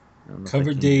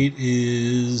 Cover date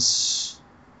is,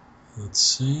 let's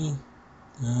see,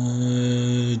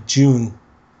 June.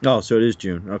 Oh, so it is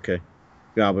June. Okay.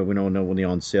 Yeah, but we don't know when the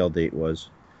on sale date was.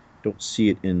 Don't see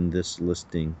it in this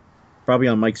listing. Probably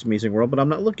on Mike's Amazing World, but I'm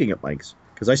not looking at Mike's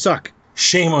because I suck.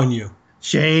 Shame on you.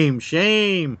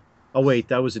 Shame. Oh, wait,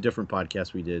 that was a different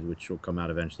podcast we did, which will come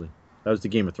out eventually. That was the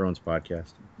Game of Thrones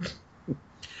podcast.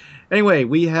 Anyway,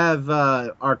 we have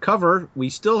our cover. We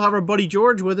still have our buddy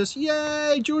George with us.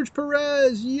 Yay! George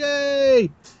Perez!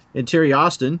 Yay! And Terry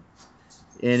Austin.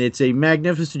 And it's a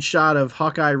magnificent shot of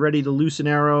Hawkeye ready to loose an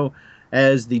arrow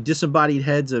as the disembodied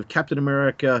heads of Captain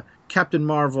America, Captain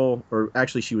Marvel, or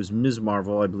actually she was Ms.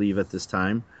 Marvel, I believe, at this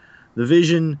time. The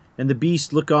Vision and the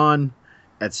Beast look on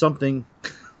at something.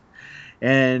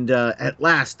 And at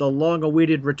last, the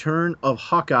long-awaited return of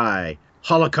Hawkeye,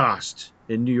 Holocaust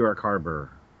in New York Harbor.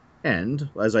 And,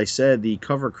 as I said, the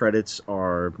cover credits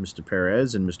are Mr.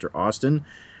 Perez and Mr. Austin.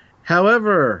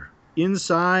 However,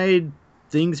 inside,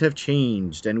 things have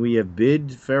changed, and we have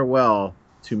bid farewell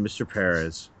to Mr.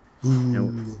 Perez.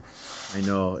 And, I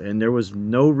know, and there was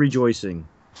no rejoicing.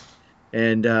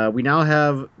 And we now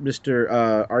have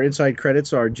our inside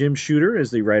credits are Jim Shooter as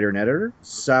the writer and editor,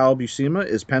 Sal Buscema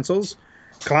is pencils,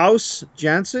 Klaus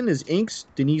Janson is inks,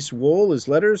 Denise Wohl is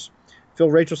letters,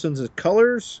 Phil Rachelson is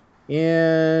colors,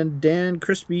 and Dan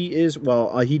Crispy is,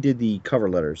 he did the cover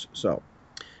letters. So,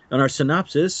 and our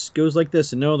synopsis goes like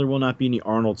this, and no, there will not be any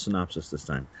Arnold synopsis this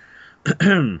time.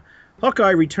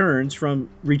 Hawkeye returns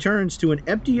to an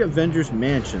empty Avengers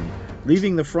mansion,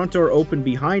 leaving the front door open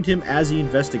behind him as he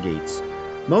investigates.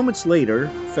 Moments later,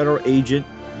 Federal Agent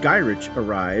Gyrich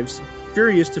arrives,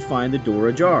 furious to find the door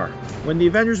ajar. When the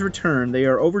Avengers return, they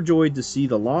are overjoyed to see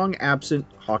the long-absent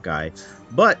Hawkeye,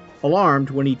 but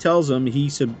alarmed when he tells them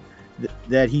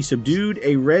that he subdued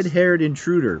a red-haired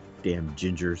intruder. Damn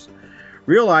gingers.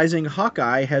 Realizing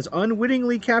Hawkeye has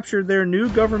unwittingly captured their new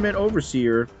government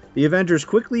overseer, the Avengers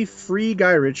quickly free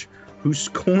Gyrich, who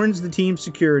scorns the team's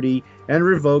security and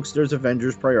revokes their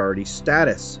Avengers priority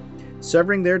status,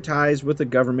 severing their ties with the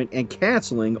government and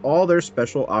canceling all their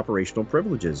special operational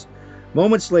privileges.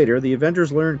 Moments later, the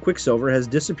Avengers learn Quicksilver has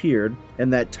disappeared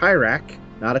and that Tyrak,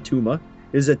 not Atuma,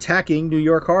 is attacking New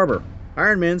York Harbor.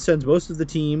 Iron Man sends most of the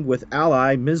team with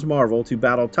ally Ms. Marvel to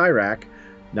battle Tyrak,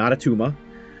 not Atuma,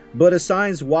 but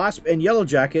assigns Wasp and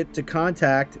Yellowjacket to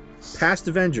contact past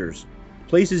Avengers,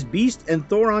 places Beast and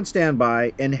Thor on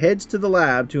standby, and heads to the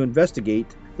lab to investigate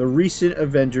the recent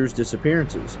Avengers'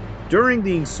 disappearances. During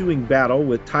the ensuing battle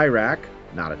with Tyrak,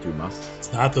 not Atuma.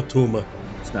 It's not Atuma.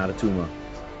 It's not Atuma.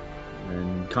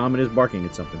 And Comet is barking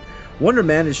at something. Wonder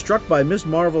Man is struck by Ms.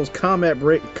 Marvel's combat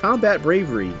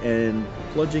bravery and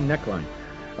plunging neckline.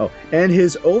 And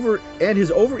his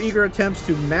overeager attempts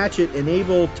to match it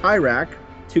enable Tyrak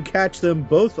to catch them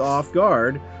both off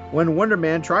guard. When Wonder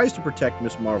Man tries to protect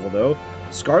Ms. Marvel, though,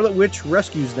 Scarlet Witch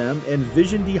rescues them, and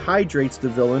Vision dehydrates the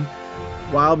villain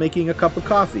while making a cup of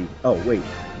coffee.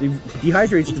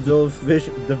 Dehydrates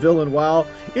the villain while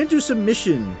into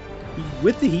submission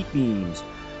with the heat beams.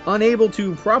 Unable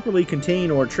to properly contain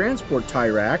or transport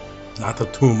Tyrak, not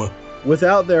Atuma,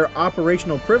 without their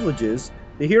operational privileges,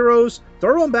 the heroes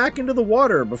throw him back into the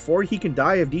water before he can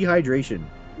die of dehydration.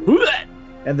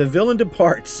 And the villain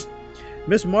departs.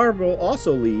 Miss Marvel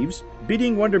also leaves,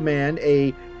 bidding Wonder Man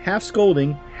a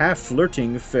half-scolding,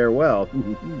 half-flirting farewell.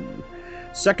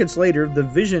 Seconds later, the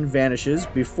Vision vanishes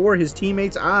before his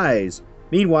teammates' eyes.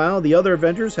 Meanwhile, the other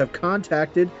Avengers have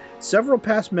contacted several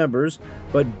past members,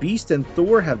 but Beast and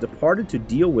Thor have departed to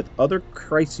deal with other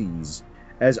crises.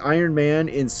 As Iron Man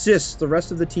insists the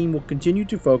rest of the team will continue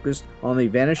to focus on the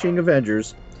vanishing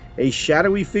Avengers, a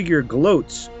shadowy figure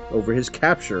gloats over his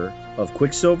capture of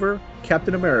Quicksilver,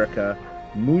 Captain America,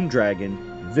 Moondragon,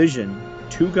 Vision,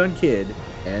 Two-Gun Kid,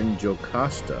 and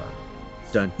Jocasta.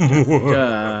 Dun, dun,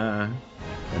 dun.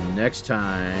 And next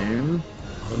time,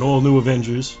 an all-new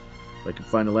Avengers. If I can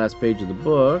find the last page of the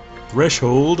book.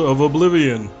 Threshold of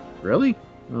Oblivion. Really?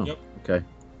 Oh, yep. Okay.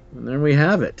 And there we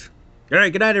have it. All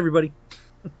right. Good night, everybody.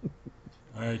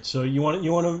 All right. So you want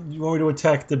me to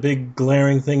attack the big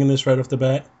glaring thing in this right off the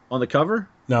bat? On the cover?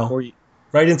 No.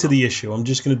 Right into the issue. I'm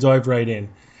just going to dive right in,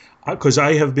 because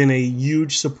I have been a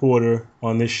huge supporter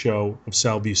on this show of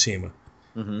Sal Buscema.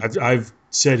 Mm-hmm. I've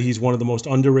said he's one of the most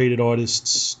underrated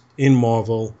artists in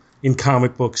Marvel, in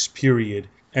comic books, period.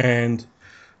 And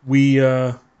we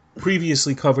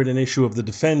previously covered an issue of The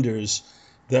Defenders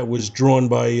that was drawn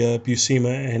by Buscema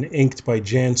and inked by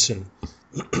Jansen.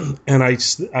 And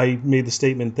I made the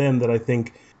statement then that I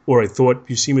thought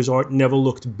Buscema's art never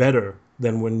looked better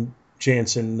than when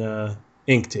Jansen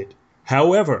inked it.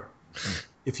 However,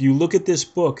 if you look at this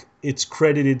book, it's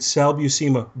credited Sal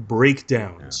Buscema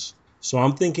breakdowns. Yeah. So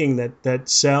I'm thinking that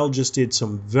Sal just did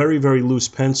some very, very loose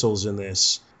pencils in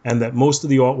this, and that most of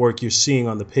the artwork you're seeing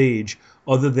on the page,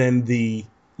 other than the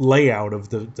layout of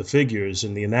the figures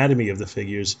and the anatomy of the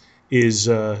figures, is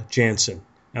Jansen.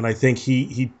 And I think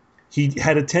he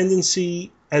had a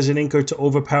tendency as an inker to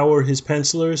overpower his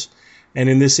pencilers, and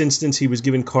in this instance he was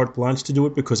given carte blanche to do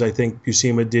it, because I think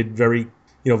Buscema did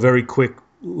very quick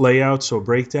layouts or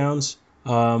breakdowns,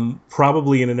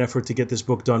 probably in an effort to get this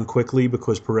book done quickly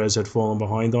because Perez had fallen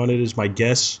behind on it, is my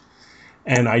guess.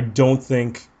 And I don't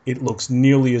think it looks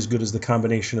nearly as good as the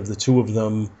combination of the two of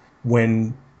them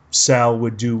when Sal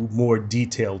would do more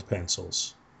detailed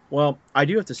pencils. Well, I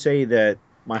do have to say that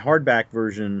my hardback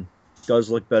version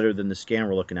does look better than the scan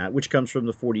we're looking at, which comes from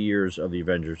the 40 years of the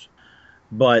Avengers.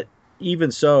 But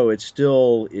even so, it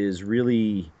still is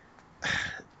really,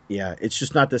 yeah, it's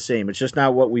just not the same. It's just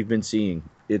not what we've been seeing.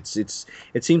 It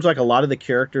seems like a lot of the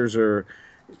characters are,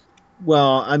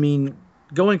 well, I mean,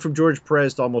 going from George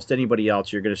Perez to almost anybody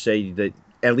else, you're going to say that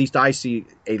at least I see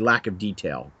a lack of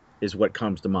detail is what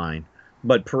comes to mind.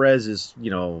 But Perez is,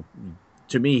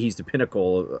 to me, he's the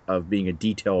pinnacle of being a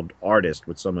detailed artist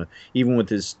with some, even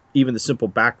the simple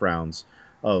backgrounds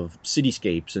of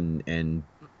cityscapes and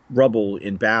rubble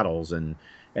in battles and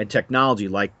technology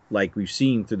like we've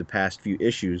seen through the past few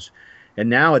issues. And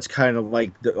now it's kind of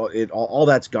like all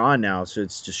that's gone now, so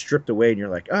it's just stripped away, and you're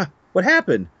like, what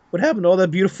happened? What happened to all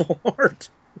that beautiful art?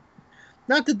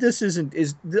 Not that this isn't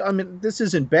is I mean this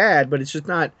isn't bad, but it's just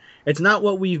not. It's not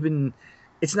what we've been.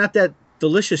 It's not that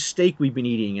delicious steak we've been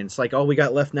eating, and it's like all we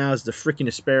got left now is the freaking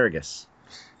asparagus.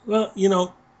 Well,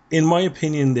 in my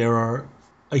opinion, there are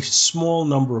a small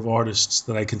number of artists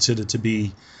that I consider to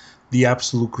be the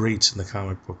absolute greats in the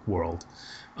comic book world.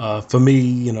 For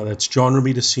me, that's John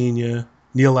Romita Sr.,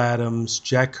 Neil Adams,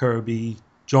 Jack Kirby,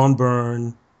 John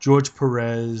Byrne, George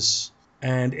Perez,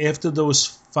 and after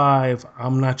those five,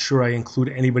 I'm not sure I include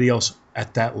anybody else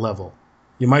at that level.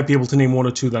 You might be able to name one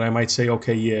or two that I might say,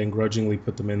 okay, yeah, and grudgingly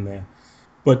put them in there.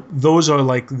 But those are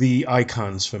like the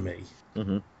icons for me.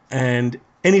 Mm-hmm. And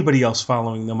anybody else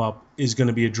following them up is going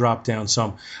to be a drop down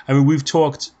some. I mean, we've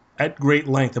talked at great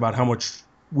length about how much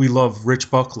we love Rich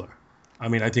Buckler. I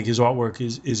mean, I think his artwork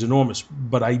is enormous,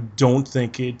 but I don't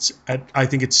think I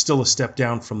think it's still a step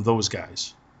down from those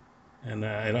guys. And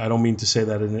I don't mean to say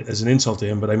that as an insult to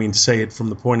him, but I mean to say it from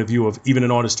the point of view of even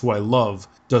an artist who I love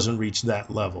doesn't reach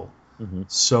that level. Mm-hmm.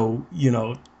 So,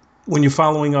 when you're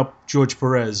following up George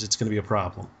Perez, it's going to be a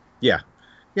problem. Yeah.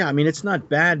 I mean, it's not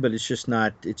bad, but it's just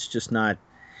not.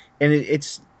 And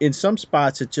it's in some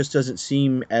spots it just doesn't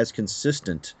seem as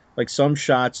consistent. Like some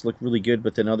shots look really good,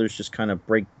 but then others just kind of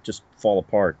just fall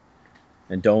apart,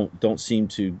 and don't seem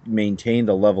to maintain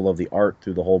the level of the art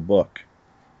through the whole book.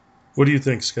 What do you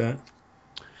think, Scott?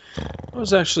 I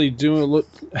was actually doing What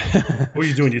are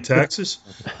you doing? Your taxes?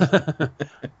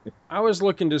 I was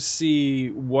looking to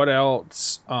see what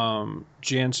else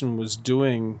Jansen was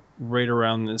doing right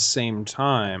around this same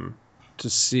time to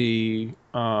see,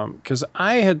 because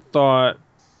I had thought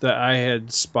that I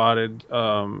had spotted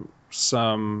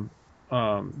some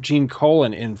Gene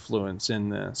Colan influence in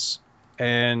this.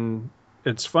 And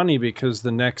it's funny because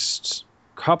the next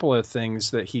couple of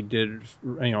things that he did,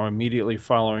 immediately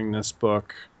following this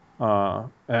book,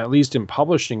 at least in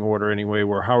publishing order anyway,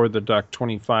 were Howard the Duck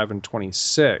 25 and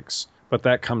 26. But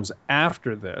that comes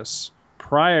after this.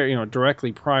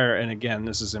 Directly prior, and again,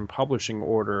 this is in publishing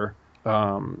order.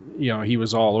 He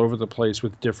was all over the place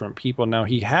with different people. Now,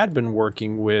 he had been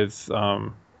working with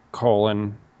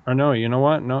Colan. Or no, you know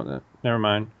what? No, never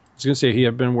mind. I was going to say he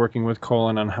had been working with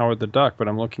Colan on Howard the Duck, but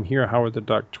I'm looking here. Howard the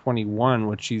Duck 21,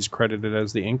 which he's credited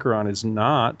as the inker on, is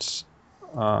not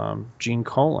Gene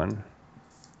Colan.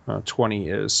 20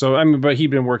 is. So, I mean, but he'd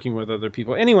been working with other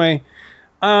people. Anyway,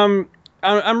 I'm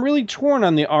really torn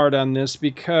on the art on this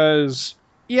because,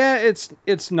 yeah,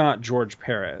 it's not George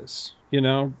Perez,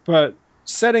 but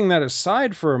setting that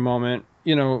aside for a moment,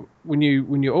 when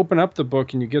you open up the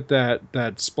book and you get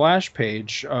that splash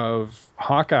page of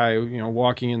Hawkeye,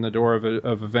 walking in the door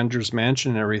of Avengers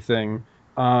Mansion and everything,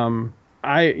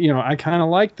 I kind of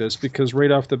like this because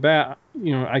right off the bat,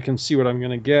 I can see what I'm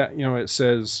going to get. It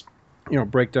says,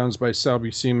 breakdowns by Sal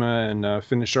Buscema and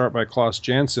finished art by Klaus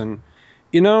Janson.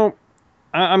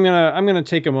 I'm gonna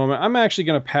take a moment. I'm actually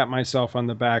gonna pat myself on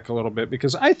the back a little bit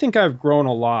because I think I've grown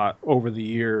a lot over the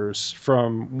years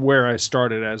from where I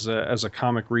started as a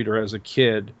comic reader as a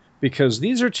kid. Because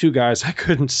these are two guys I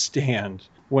couldn't stand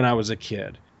when I was a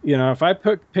kid. If I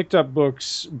picked up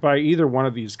books by either one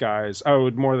of these guys, I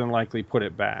would more than likely put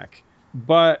it back.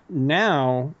 But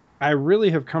now I really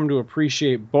have come to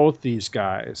appreciate both these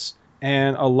guys.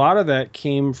 And a lot of that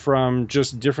came from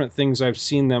just different things I've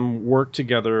seen them work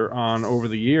together on over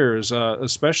the years,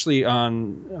 especially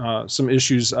on some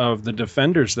issues of the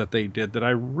Defenders that they did that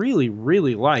I really,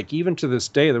 really like. Even to this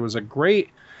day, there was a great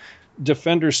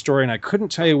Defender story, and I couldn't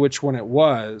tell you which one it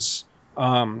was,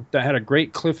 that had a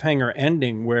great cliffhanger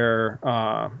ending where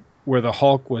the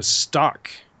Hulk was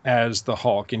stuck as the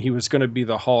Hulk, and he was going to be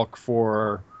the Hulk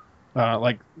for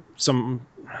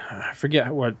I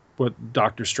forget what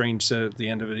Doctor Strange said at the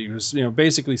end of it. He was,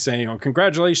 basically saying,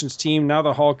 congratulations, team. Now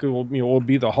the Hulk will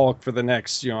be the Hulk for the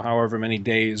next, however many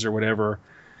days or whatever.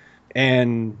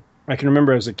 And I can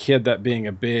remember as a kid that being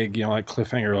a big, like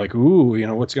cliffhanger, like,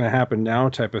 ooh, what's going to happen now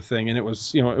type of thing. And it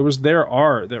was, it was their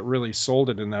art that really sold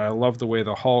it. And that I love the way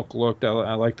the Hulk looked.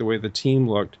 I like the way the team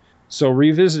looked. So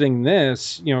revisiting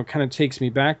this, kind of takes me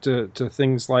back to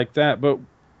things like that. But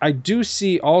I do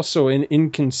see also an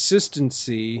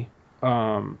inconsistency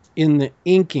in the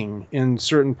inking in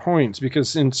certain points,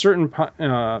 because in certain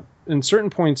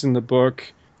points in the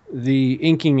book, the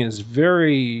inking is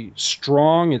very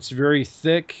strong. It's very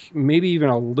thick, maybe even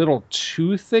a little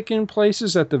too thick in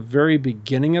places at the very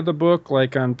beginning of the book,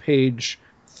 like on page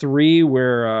 3,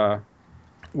 where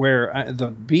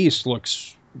the Beast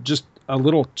looks just a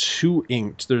little too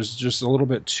inked. There's just a little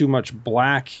bit too much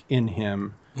black in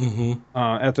him. Mm-hmm.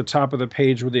 At the top of the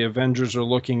page where the Avengers are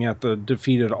looking at the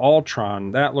defeated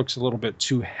Ultron, that looks a little bit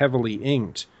too heavily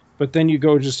inked. But then you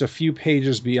go just a few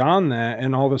pages beyond that,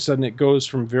 and all of a sudden it goes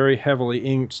from very heavily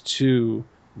inked to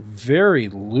very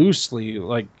loosely,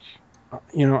 like,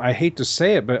 I hate to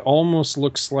say it, but almost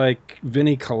looks like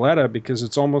Vinnie Coletta, because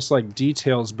it's almost like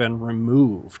detail's been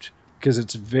removed, because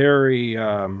it's very,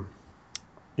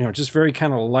 just very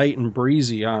kind of light and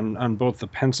breezy on both the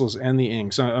pencils and the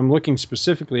inks. I'm looking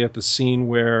specifically at the scene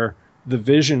where the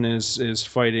Vision is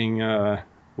fighting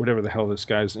whatever the hell this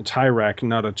guy's, Tyrak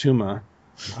Nadatuma.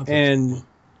 And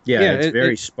it's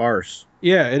very sparse.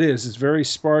 Yeah, it is. It's very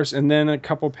sparse. And then a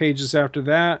couple pages after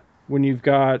that, when you've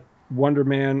got Wonder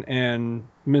Man and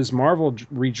Ms. Marvel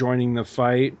rejoining the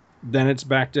fight, then it's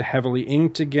back to heavily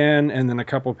inked again. And then a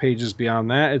couple pages beyond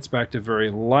that, it's back to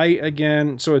very light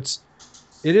again. So it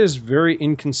is very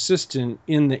inconsistent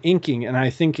in the inking. And I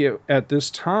think at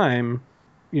this time,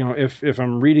 if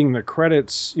I'm reading the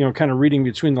credits, kind of reading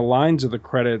between the lines of the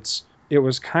credits, it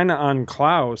was kind of on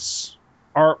Klaus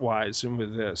art-wise. And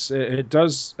with this, it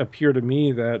does appear to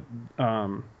me that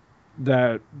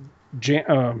that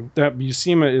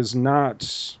Buscema is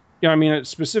not. It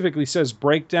specifically says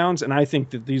breakdowns, and I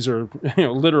think that these are,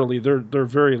 literally they're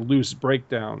very loose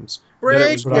breakdowns.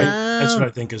 That's what I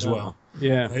think as well.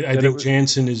 Yeah, I think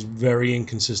Janson is very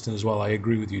inconsistent as well. I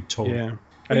agree with you totally.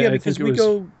 Yeah, because we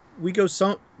go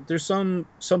there's some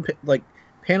like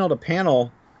panel to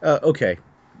panel. Okay,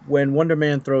 when Wonder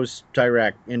Man throws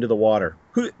Tyrak into the water,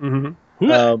 the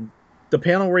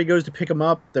panel where he goes to pick him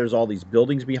up, there's all these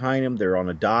buildings behind him. They're on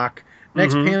a dock.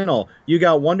 Next panel, you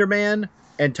got Wonder Man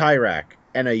and Tyrak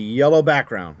and a yellow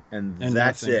background, and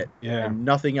that's nothing. it. Yeah, and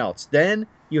nothing else. Then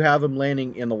you have him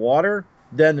landing in the water.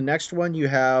 Then the next one, you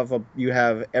have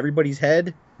everybody's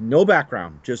head, no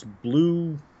background, just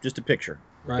blue, just a picture.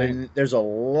 Right. And there's a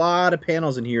lot of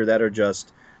panels in here that are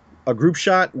just a group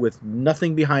shot with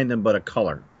nothing behind them but a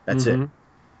color. That's it.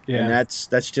 Yeah. And that's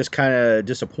just kind of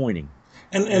disappointing.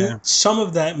 And some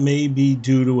of that may be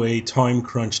due to a time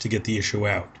crunch to get the issue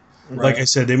out. Right. Like I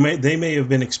said, they may have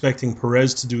been expecting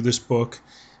Perez to do this book,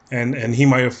 and he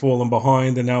might have fallen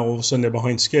behind, and now all of a sudden they're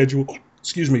behind schedule.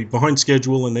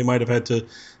 And they might have had to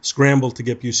scramble to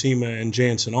get Buscema and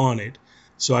Janson on it.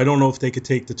 So I don't know if they could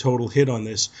take the total hit on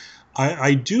this.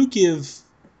 I do give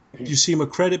Buscema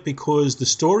credit because the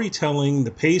storytelling,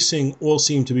 the pacing, all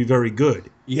seem to be very good.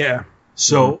 Yeah.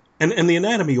 So and the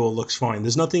anatomy all looks fine.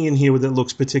 There's nothing in here that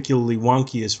looks particularly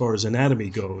wonky as far as anatomy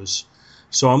goes.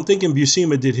 So I'm thinking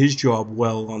Buscema did his job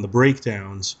well on the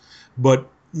breakdowns, but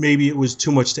maybe it was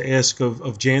too much to ask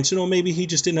of Janson, or maybe he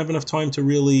just didn't have enough time to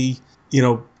really,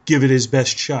 give it his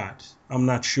best shot. I'm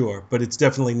not sure, but it's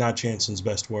definitely not Janson's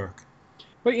best work.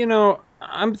 But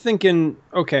I'm thinking,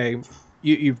 okay,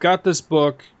 you've got this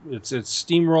book, it's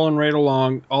steamrolling right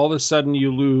along. All of a sudden,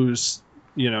 you lose,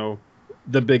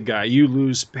 the big guy. You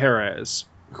lose Perez.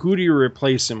 Who do you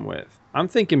replace him with? I'm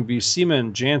thinking Buscema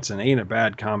and Janson ain't a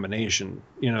bad combination,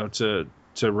 to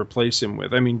replace him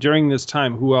with. I mean, during this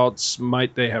time, who else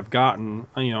might they have gotten,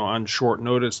 on short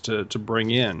notice to bring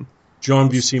in?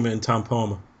 John Buscema and Tom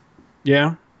Palmer.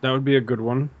 Yeah, that would be a good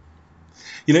one.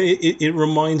 It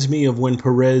reminds me of when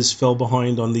Perez fell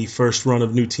behind on the first run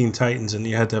of New Teen Titans, and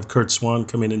you had to have Kurt Swan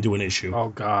come in and do an issue. Oh,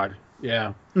 God.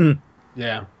 Yeah.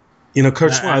 Yeah.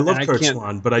 Kurt Swan. I love Kurt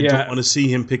Swan, but I don't want to see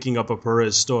him picking up a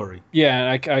Perez story.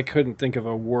 Yeah, I couldn't think of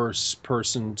a worse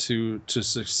person to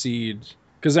succeed.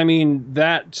 Because, I mean,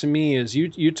 that to me is,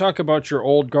 you talk about your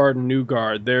old guard and new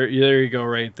guard. There you go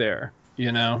right there.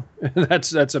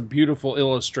 That's a beautiful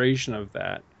illustration of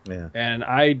that. Yeah. And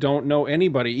I don't know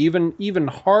anybody, even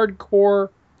hardcore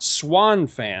Swan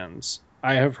fans,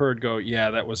 I have heard go,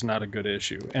 yeah, that was not a good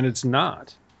issue. And it's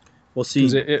not. Well, see,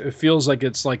 it feels like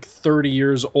it's like 30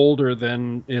 years older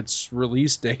than its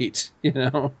release date,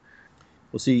 Well,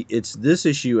 see, it's this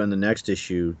issue and the next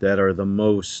issue that are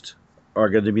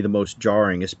going to be the most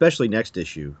jarring, especially next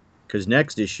issue. Because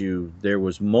next issue, there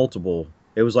was multiple.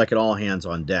 It was like an all hands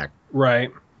on deck.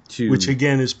 Right. Which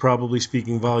again is probably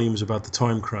speaking volumes about the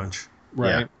time crunch.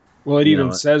 Right. Yeah. Well, it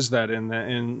even says that in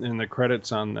the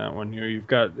credits on that one here. You've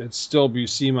got, it's still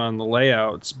Buscema on the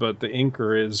layouts, but the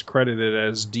inker is credited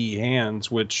as D. Hands,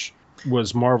 which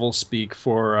was Marvel speak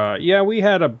for, we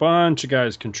had a bunch of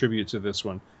guys contribute to this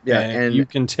one. Yeah, and you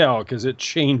can tell because it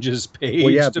changes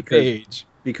page to page.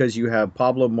 Because you have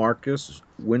Pablo Marcus,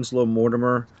 Winslow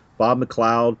Mortimer, Bob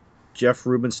McLeod, Jeff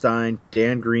Rubenstein,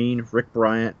 Dan Green, Rick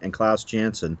Bryant, and Klaus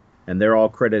Janson, and they're all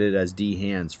credited as D.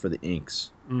 Hands for the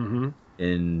inks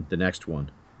in the next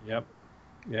one. Yep.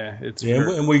 Yeah, it's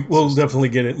and we'll definitely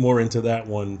get more into that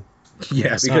one.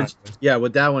 Yeah,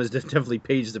 with that one is definitely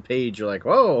page to page. You're like,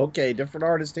 oh, okay, different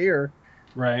artist here.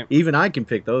 Right. Even I can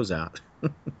pick those out.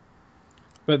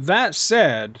 But that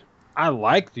said, I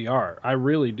like the art. I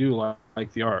really do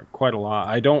like the art quite a lot.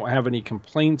 I don't have any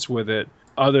complaints with it,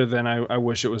 other than I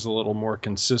wish it was a little more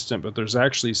consistent. But there's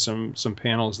actually some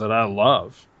panels that I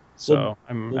love. So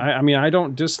I mean, I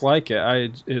don't dislike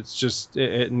it. It's just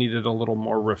it needed a little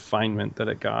more refinement that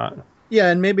it got. Yeah,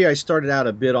 and maybe I started out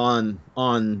a bit on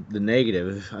the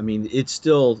negative. I mean, it's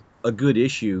still a good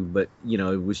issue, but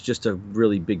it was just a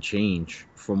really big change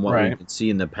from what we could see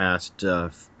in the past,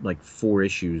 like 4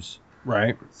 issues.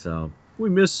 Right. So we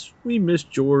miss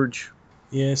George.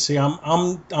 Yeah. See, I'm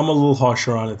a little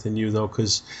harsher on it than you though,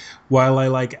 because while I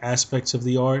like aspects of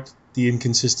the art, the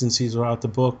inconsistencies throughout the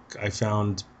book I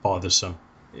found bothersome.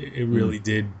 It really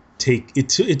did take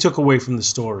it. It took away from the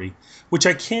story, which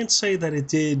I can't say that it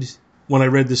did when I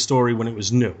read the story when it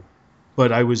was new,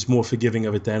 but I was more forgiving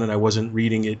of it then, and I wasn't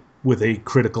reading it with a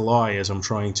critical eye as I'm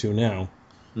trying to now.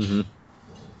 Mm-hmm.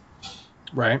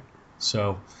 Right.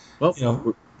 So, well,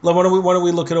 why don't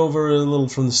we look it over a little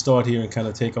from the start here and kind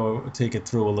of take it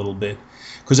through a little bit?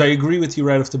 Because I agree with you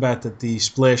right off the bat that the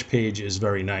splash page is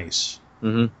very nice.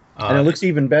 Mm-hmm. And it looks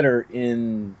even better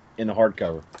in the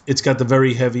hardcover. It's got the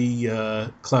very heavy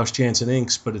Klaus Janson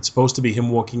inks, but it's supposed to be him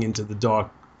walking into the dark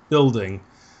building.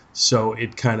 So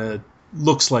it kind of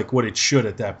looks like what it should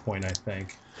at that point, I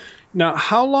think. Now,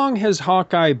 how long has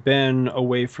Hawkeye been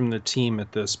away from the team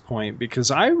at this point?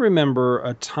 Because I remember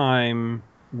a time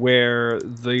where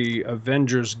the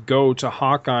Avengers go to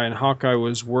Hawkeye, and Hawkeye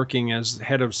was working as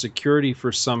head of security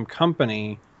for some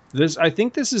company. I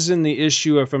think this is in the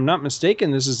issue, if I'm not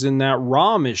mistaken, this is in that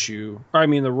ROM issue. I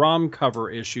mean, the ROM cover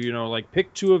issue, like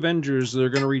pick 2 Avengers, they're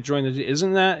going to rejoin the team.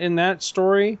 Isn't that in that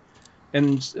story?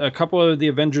 And a couple of the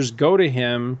Avengers go to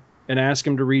him and ask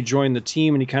him to rejoin the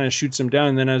team, and he kind of shoots them down.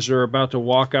 And then as they're about to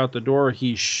walk out the door,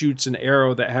 he shoots an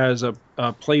arrow that has a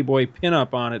Playboy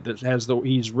pinup on it that has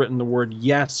he's written the word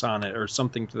yes on it or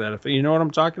something to that effect. You know what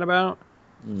I'm talking about?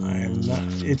 I'm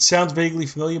not, it sounds vaguely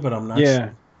familiar, but I'm not sure.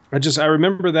 Yeah. I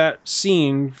remember that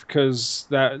scene because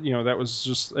that was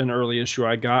just an early issue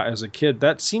I got as a kid.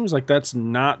 That seems like that's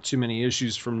not too many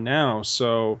issues from now.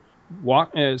 So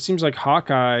it seems like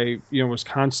Hawkeye, was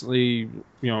constantly,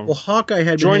 well, Hawkeye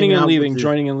had joining and leaving.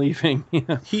 Yeah.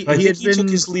 I think he took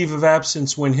his leave of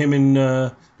absence when him and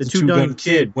the Two-Gun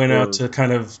Kid went out to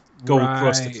kind of go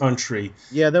across the country.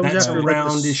 Yeah, that's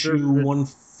around issue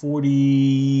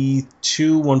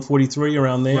 142, 143,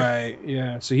 around there. Right.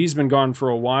 Yeah. So he's been gone for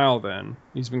a while. Then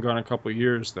he's been gone a couple of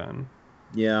years. Then.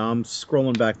 Yeah, I'm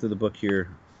scrolling back to the book here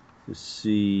to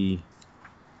see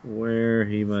where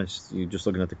he must. You're just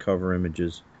looking at the cover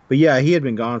images, but yeah, he had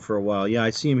been gone for a while. Yeah,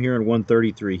 I see him here in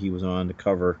 133. He was on the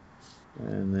cover,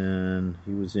 and then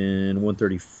he was in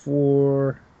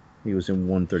 134. He was in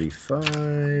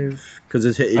 135 because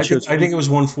it shows. I think it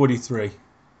was 143.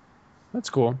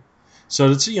 That's cool. So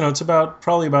it's it's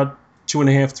probably about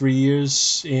 2.5, 3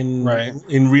 years in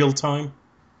real time.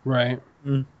 Right.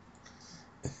 Mm.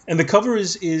 And the cover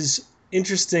is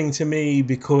interesting to me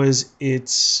because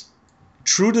it's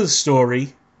true to the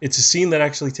story. It's a scene that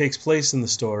actually takes place in the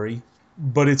story,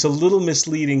 but it's a little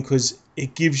misleading because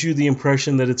it gives you the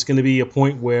impression that it's going to be a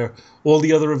point where all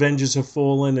the other Avengers have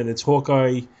fallen and it's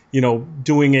Hawkeye,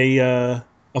 doing a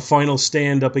final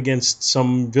stand up against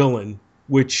some villain,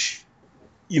 which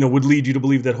would lead you to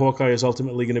believe that Hawkeye is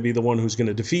ultimately going to be the one who's going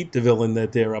to defeat the villain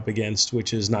that they're up against,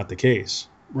 which is not the case.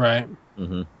 Right.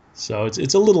 Mm-hmm. So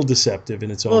it's a little deceptive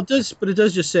in its own. Well, it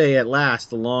does just say at last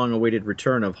the long-awaited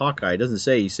return of Hawkeye. It doesn't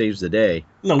say he saves the day.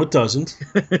 No, it doesn't.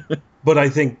 But I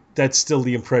think that's still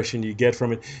the impression you get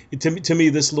from it. To me,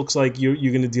 this looks like you're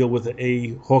going to deal with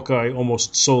a Hawkeye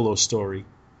almost solo story,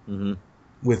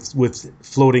 with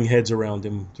floating heads around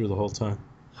him through the whole time.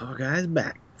 Hawkeye's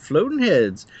back, floating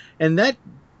heads, and that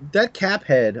cap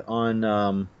head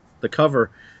on the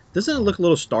cover, doesn't it look a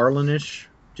little Starlin-ish,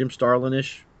 Jim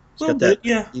Starlin-ish? He's got that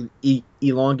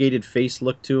elongated face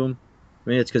look to him. I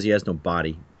mean, it's because he has no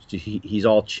body. He's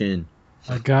all chin.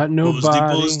 I got no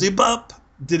body. Boosty bop,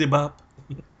 diddy bop.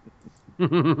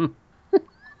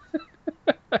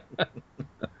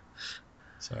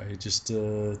 Sorry, just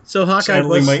so Hawkeye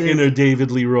channeling my inner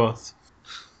David Lee Roth.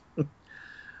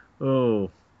 Oh,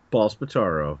 Paul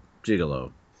Spataro,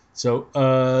 Gigolo. So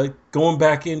going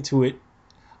back into it,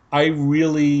 I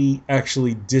really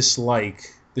actually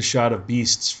dislike the shot of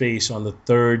Beast's face on the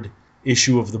 3rd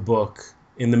issue of the book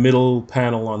in the middle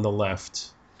panel on the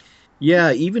left.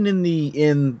 Yeah, even in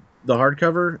the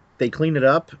hardcover, they clean it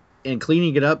up, and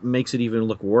cleaning it up makes it even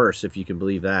look worse, if you can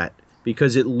believe that,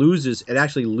 because it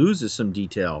actually loses some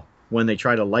detail when they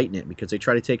try to lighten it, because they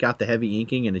try to take out the heavy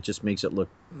inking, and it just makes it look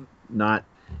not.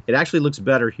 It actually looks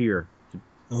better here.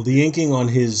 Well, the inking on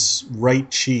his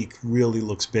right cheek really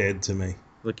looks bad to me.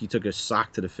 Like he took a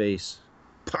sock to the face.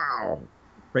 Pow!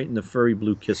 Right in the furry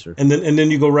blue kisser. And then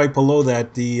you go right below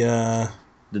that. The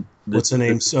What's her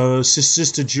name?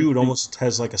 Sister Jude almost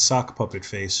has like a sock puppet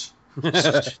face.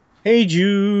 Hey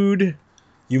Jude,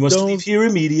 You must leave here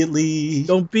immediately.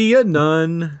 don't be a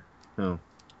nun. Oh,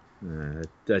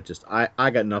 that just I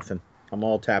got nothing. I'm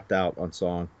all tapped out on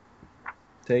song.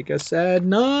 Take a sad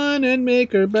nun and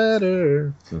make her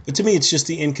better. But to me, it's just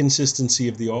the inconsistency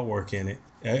of the artwork in it.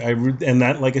 And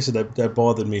that, like I said, that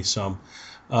bothered me some.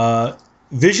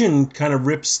 Vision kind of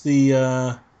rips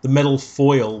the metal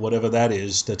foil, whatever that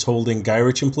is, that's holding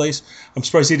Gyrich in place. I'm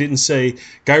surprised he didn't say,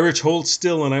 Gyrich, hold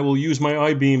still and I will use my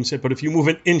eye beams, but if you move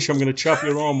an inch, I'm going to chop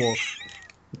your arm off.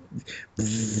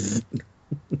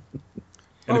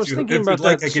 I was thinking about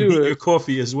that I too. could eat your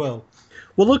coffee as well.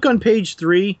 Well, look on page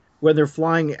 3 where they're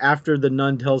flying after the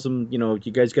nun tells them, you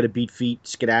guys got to beat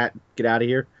feet, get out of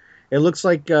here. It looks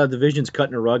like the Vision's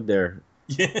cutting a rug there.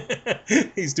 Yeah,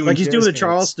 he's doing the hands.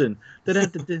 Charleston.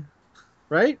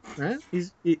 Right?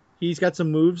 He's got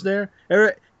some moves there.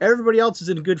 Everybody else is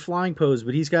in a good flying pose,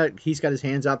 but he's got his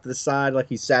hands out to the side like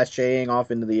he's sashaying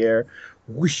off into the air.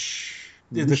 Whoosh.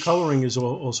 The coloring is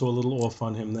also a little off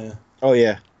on him there. Oh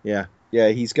yeah.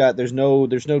 He's got there's no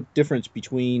difference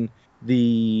between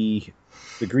the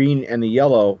green and the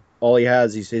yellow. All he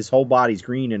has is his whole body's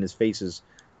green and his face is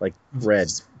like red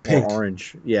Pink. or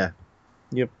orange. Yeah.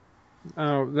 Yep.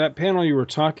 That panel you were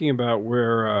talking about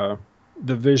where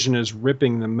the Vision is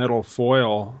ripping the metal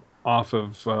foil off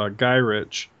of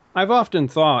Gyrich. I've often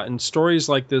thought in stories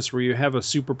like this where you have a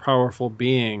super powerful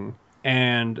being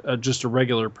and just a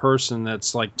regular person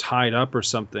that's like tied up or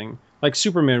something. Like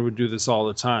Superman would do this all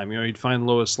the time. He'd find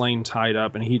Lois Lane tied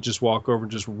up and he'd just walk over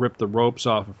and just rip the ropes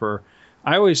off of her.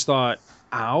 I always thought,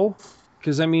 ow?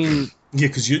 Because, I mean... Yeah,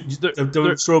 because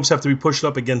those ropes have to be pushed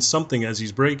up against something as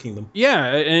he's breaking them. Yeah,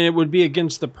 and it would be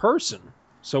against the person.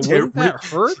 So wouldn't that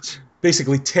hurt?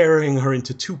 Basically tearing her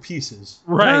into two pieces.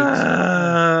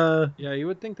 Right. Yeah, you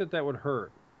would think that would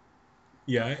hurt.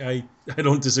 Yeah, I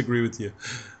don't disagree with you.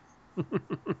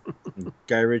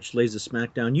 Gyrich lays a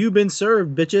smackdown. You've been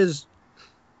served, bitches.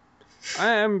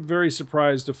 I am very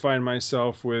surprised to find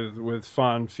myself with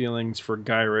fond feelings for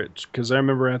Gyrich, because I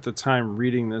remember at the time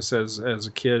reading this as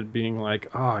a kid being like,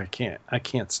 oh, I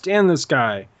can't stand this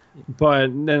guy. But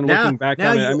then looking back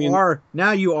on it,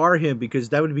 now you are him, because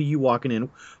that would be you walking in.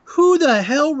 Who the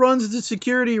hell runs the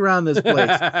security around this place?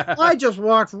 I just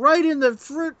walked right in the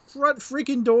front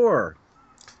freaking door.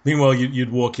 Meanwhile,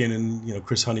 you'd walk in and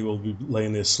Chris Honeywell would be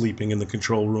laying there sleeping in the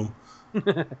control room.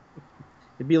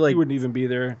 It'd be like he wouldn't even be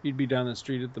there. He'd be down the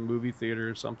street at the movie theater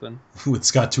or something with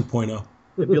Scott 2.0.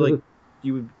 It'd be like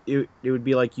it would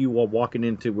be like you walking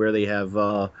into where they have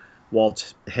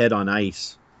Walt's head on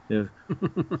ice. You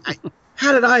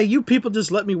people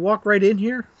just let me walk right in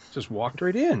here? Just walked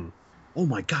right in. Oh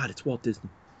my God, it's Walt Disney.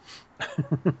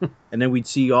 And then we'd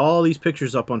see all these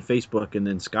pictures up on Facebook, and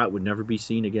then Scott would never be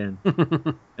seen again.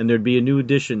 And there'd be a new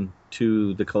addition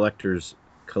to the collector's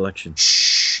collection.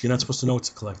 Shh, you're not supposed to know it's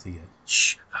a collector yet.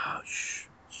 Shh. Oh, shh.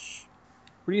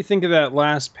 What do you think of that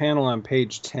last panel on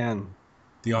page 10?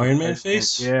 The Iron Man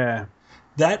face? Yeah.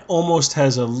 That almost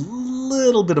has a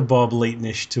little bit of Bob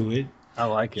Layton-ish to it. I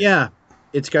like it. Yeah.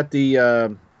 It's got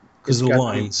the... Because the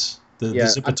lines. The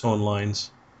Zipatone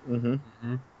lines. Mm-hmm.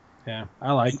 Mm-hmm. Yeah,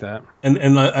 I like that. And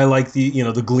I like the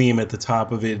the gleam at the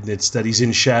top of it. It's that he's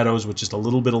in shadows with just a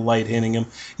little bit of light hitting him.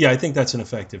 Yeah, I think that's an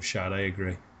effective shot. I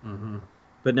agree. Mm-hmm.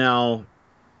 But now,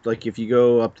 like if you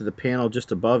go up to the panel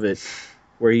just above it,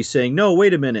 where he's saying, "No,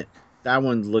 wait a minute," that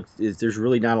one there's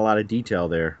really not a lot of detail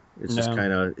there. It's just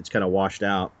kind of washed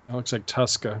out. It looks like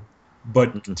Tuska.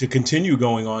 But to continue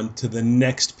going on to the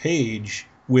next page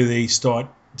where they start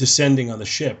descending on the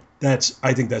ship,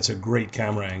 I think that's a great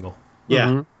camera angle. Yeah.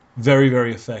 Mm-hmm. Very,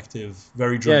 very effective.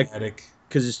 Very dramatic.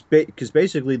 Because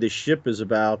basically the ship is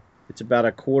about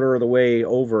a quarter of the way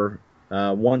over.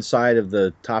 One side of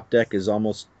the top deck is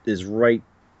right,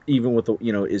 even with the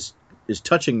is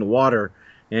touching the water,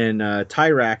 and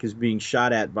Tyrak is being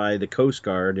shot at by the Coast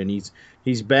Guard, and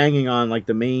he's banging on like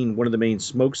one of the main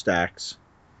smokestacks,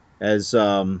 as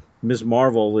Ms.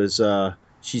 Marvel is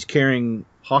she's carrying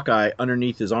Hawkeye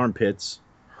underneath his armpits.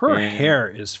 Her hair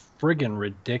is friggin'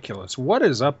 ridiculous. What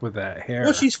is up with that hair?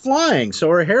 Well, she's flying, so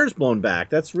her hair's blown back.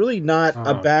 That's really not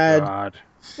a bad... God.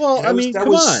 Well, come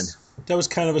on. That was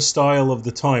kind of a style of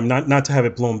the time. Not to have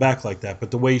it blown back like that,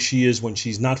 but the way she is when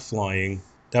she's not flying,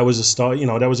 that was a style,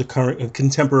 that was a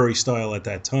contemporary style at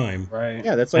that time. Right.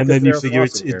 Yeah, that's like and then you figure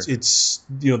it's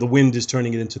the wind is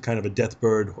turning it into kind of a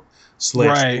Deathbird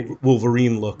 /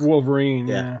 Wolverine look. Wolverine,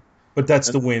 yeah. But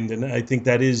that's the wind, and I think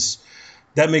that is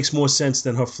that makes more sense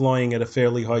than her flying at a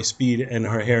fairly high speed and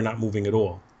her hair not moving at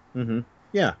all. Mm-hmm.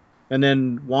 Yeah. And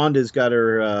then Wanda's got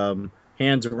her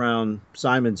hands around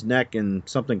Simon's neck and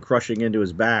something crushing into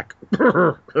his back.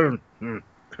 Did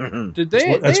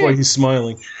they? That's why he's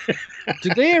smiling.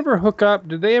 Did they ever hook up?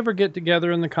 Did they ever get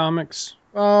together in the comics?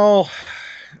 Oh,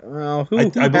 well, who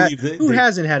believe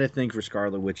hasn't had a thing for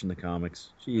Scarlet Witch in the comics?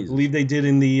 I believe they did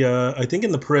in the, I think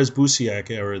in the Perez Busiak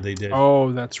era they did.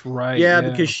 Oh, that's right. Yeah,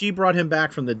 because she brought him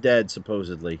back from the dead,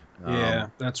 supposedly. Yeah,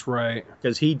 that's right.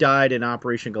 Because he died in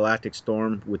Operation Galactic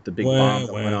Storm with the big bomb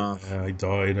that went off. I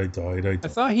died. I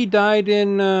thought he died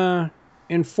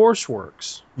in Force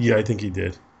Works. Yeah, I think he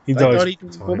did. He died.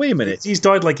 Well, wait a minute. He's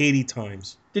died like 80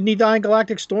 times. Didn't he die in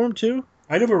Galactic Storm, too?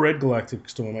 I never read Galactic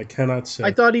Storm. I cannot say.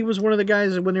 I thought he was one of the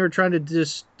guys when they were trying to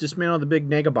dismantle the big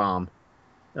nega bomb.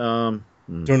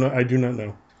 I do not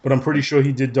know. But I'm pretty sure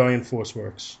he did die in Force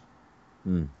Works.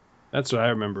 That's what I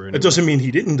remember. Anyway. It doesn't mean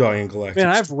he didn't die in Galactic Storm.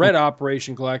 Man, I've Storm. read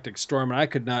Operation Galactic Storm, and I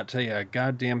could not tell you a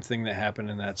goddamn thing that happened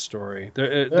in that story.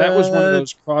 That was one of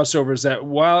those crossovers that,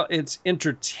 while it's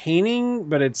entertaining,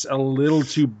 but it's a little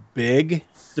too big.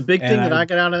 The big thing that I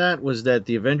got out of that was that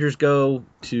the Avengers go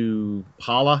to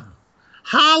Hala,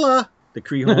 the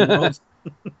Kree homeworld,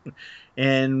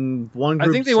 and one group.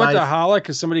 I think they went to Hala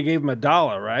because somebody gave them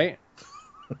 $1, right?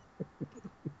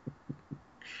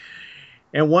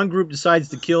 And one group decides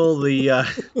to kill the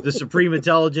Supreme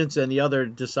Intelligence, and the other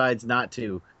decides not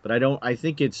to. But I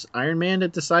think it's Iron Man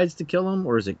that decides to kill him,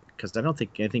 or is it? Because I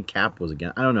think Cap was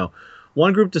again. I don't know.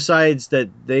 One group decides that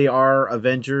they are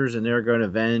Avengers and they're going to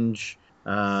avenge.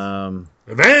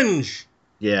 Revenge.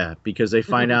 Yeah, because they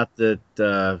find out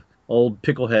that old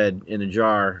Picklehead in a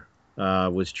jar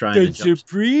was trying the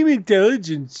Supreme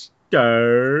Intelligence.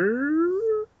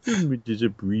 The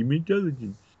Supreme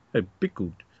Intelligence. I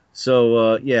pickled.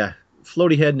 So,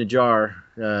 floaty head in a jar.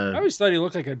 I always thought he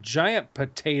looked like a giant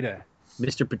potato.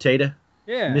 Mr. Potato?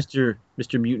 Yeah. Mr.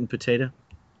 Mutant Potato?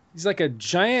 He's like a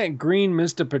giant green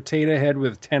Mr. Potato Head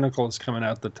with tentacles coming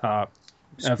out the top.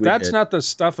 Now, if that's not the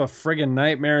stuff of friggin'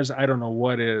 nightmares, I don't know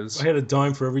what is. I had a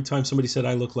dime for every time somebody said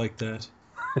I look like that.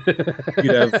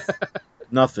 You'd have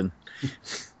nothing.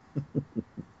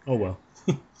 Oh, well.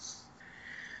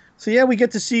 So, yeah, we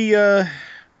get to see...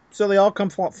 so they all come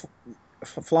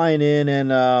flying in,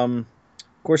 and of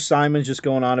course Simon's just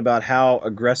going on about how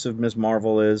aggressive Ms.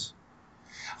 Marvel is.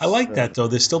 I like that, though.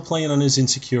 They're still playing on his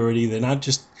insecurity. They're not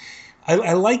just...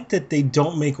 I like that they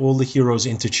don't make all the heroes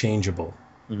interchangeable.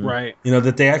 Mm-hmm. Right. You know,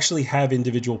 that they actually have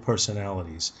individual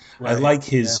personalities. Right. I like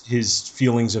his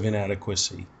feelings of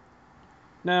inadequacy.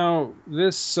 Now,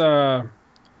 this... damn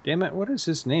it, what is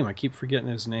his name? I keep forgetting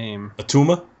his name.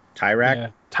 Atuma? Tyrak? Yeah.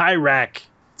 Tyrak.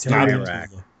 It's not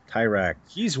Tyrak.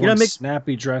 He's one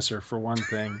snappy dresser, for one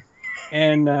thing.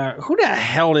 And who the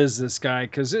hell is this guy?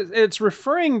 Because it's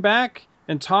referring back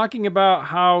and talking about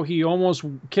how he almost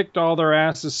kicked all their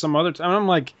asses some other time. I'm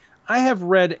like, I have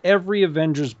read every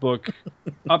Avengers book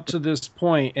up to this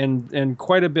point and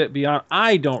quite a bit beyond.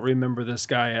 I don't remember this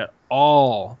guy at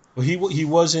all. Well, he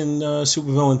was in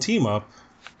Supervillain Team Up.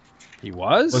 He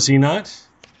was? Was he not?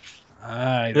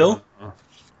 Bill?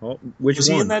 Well, which was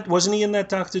one? He in that? Wasn't he in that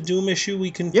Doctor Doom issue?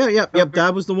 Yeah.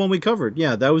 That was the one we covered.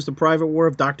 Yeah, that was the Private War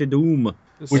of Doctor Doom,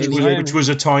 which was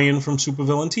a tie-in from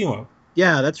Supervillain Team Up.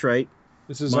 Yeah, that's right.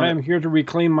 This is I am here to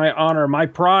reclaim my honor, my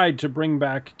pride, to bring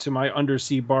back to my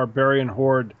undersea barbarian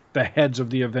horde the heads of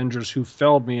the Avengers who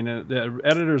felled me. And the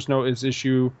editor's note is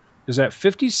is that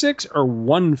 56 or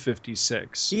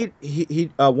 156? He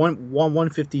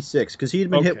 156 because he had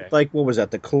been hit with, like, what was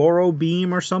that, the chloro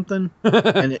beam or something?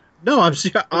 And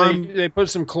they put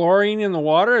some chlorine in the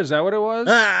water. Is that what it was?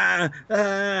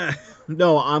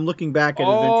 No, I'm looking back at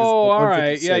Avengers. Oh, all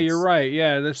right. Yeah, you're right.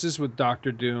 Yeah, this is with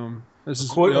Doctor Doom.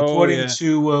 According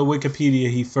to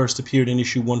Wikipedia, he first appeared in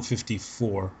issue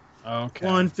 154. Okay.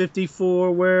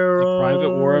 154. Where the Private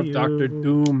War of Doctor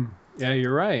Doom. Yeah,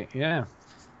 you're right. Yeah.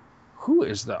 Who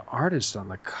is the artist on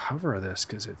the cover of this?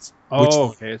 Because it's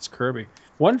it's Kirby.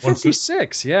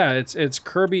 156. Yeah, it's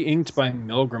Kirby inked by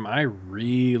Milgram. I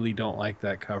really don't like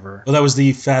that cover. Well, that was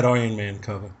the Fat Iron Man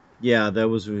cover. Yeah, that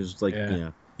was like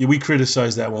Yeah, we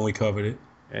criticized that when we covered it.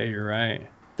 Yeah, you're right.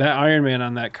 That Iron Man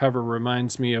on that cover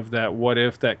reminds me of that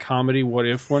that comedy What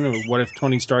If one. What if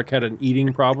Tony Stark had an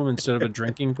eating problem instead of a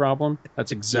drinking problem?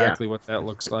 That's exactly what that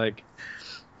looks like.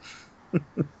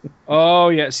 Oh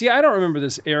yeah. See, I don't remember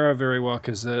this era very well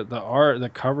because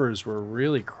the covers were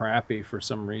really crappy for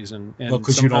some reason. And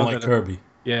because you don't like Kirby.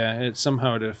 Yeah,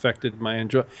 somehow it affected my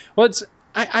enjoy. Well, it's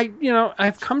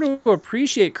I've come to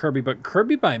appreciate Kirby, but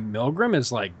Kirby by Milgram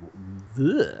is like,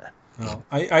 ugh. Well,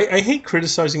 I hate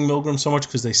criticizing Milgram so much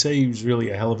because they say he was really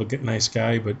a hell of a nice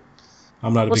guy, but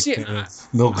I'm not a Well, big see, fan of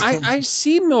Milgram. I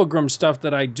see Milgram stuff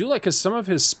that I do like, because some of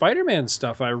his Spider-Man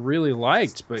stuff I really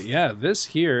liked. But yeah, this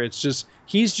here, it's just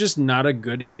he's just not a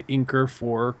good inker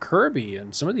for Kirby,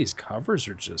 and some of these covers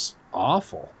are just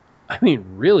awful. I mean,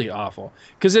 really awful,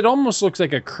 because it almost looks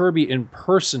like a Kirby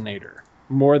impersonator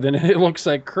more than it looks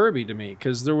like Kirby to me.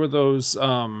 Because there were those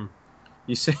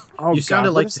You say oh you God,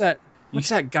 sounded what like is that? What's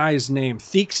that guy's name?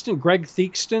 Greg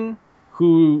Theakston,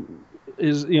 who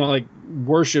is like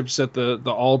worships at the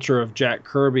altar of Jack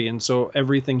Kirby, and so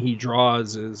everything he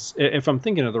draws is, if I'm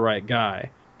thinking of the right guy,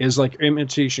 is like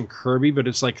imitation Kirby, but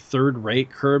it's like third-rate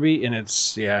Kirby, and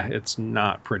it's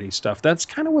not pretty stuff. That's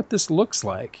kind of what this looks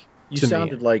like. you to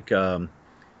sounded me. like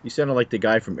you sounded like the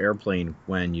guy from Airplane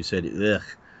when you said ugh.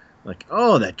 Like,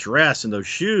 oh, that dress and those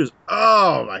shoes.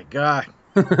 Oh my god.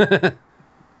 But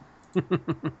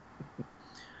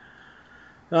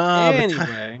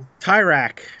Anyway,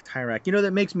 Tyrak. You know,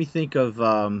 that makes me think of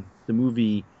the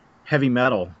movie Heavy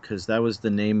Metal, because that was the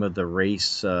name of the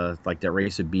race, like that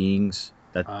race of beings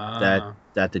that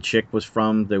the chick was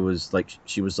from. There was like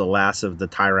she was the last of the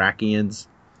Tyrakians.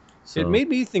 So it made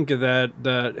me think of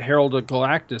that Herald of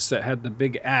Galactus that had the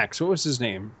big axe. What was his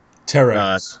name?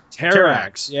 Terrax.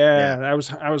 Terrax. Yeah, Yeah. I was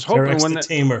hoping Terrax when the that.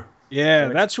 Tamer. Yeah,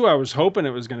 Terrax. that's who I was hoping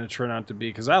it was going to turn out to be,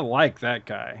 because I like that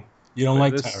guy. You don't But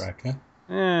like this- Tyrak, huh?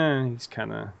 He's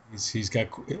kind of He's got,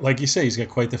 like you say, he's got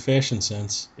quite the fashion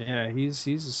sense. he's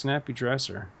a snappy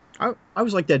dresser. I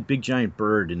was like that big giant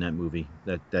bird in that movie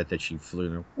that she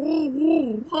flew.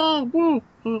 All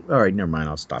right, never mind.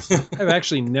 I'll stop. I've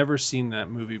actually never seen that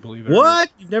movie. Believe it or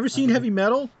What? You've never seen Heavy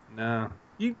Metal? not.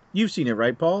 No. You've seen it,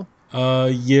 right, Paul?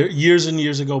 Years and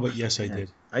years ago, but yes, I Yeah.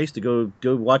 did. I used to go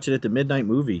watch it at the midnight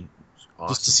movie. It's Just to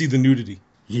awesome. see the nudity.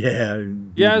 Yeah.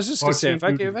 Yeah, I was just gonna say,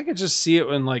 Cartoon if I could just see it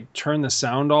and like turn the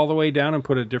sound all the way down and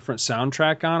put a different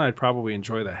soundtrack on, I'd probably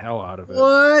enjoy the hell out of it.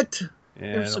 What? Yeah,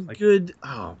 I There's don't some like- good.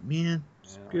 Oh man,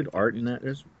 I don't good like art in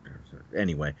that.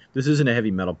 Anyway, this isn't a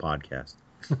heavy metal podcast.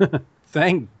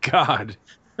 Thank God.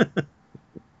 You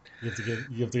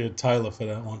have to get Tyler for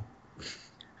that one.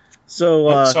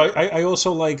 So, So I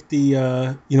also like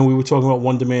the we were talking about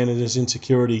Wonder Man and his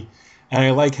insecurity, and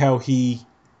I like how he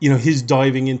his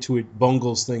diving into it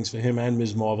bungles things for him and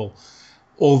Ms. Marvel.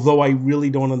 Although I really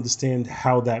don't understand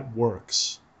how that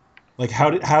works. Like how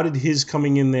did his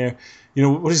coming in there?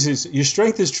 What is this? Your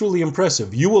strength is truly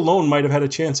impressive. You alone might have had a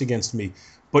chance against me,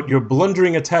 but your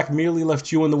blundering attack merely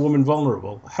left you and the woman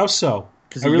vulnerable. How so?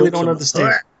 I really don't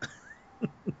understand.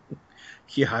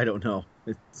 Yeah, I don't know.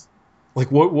 It's,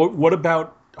 Like what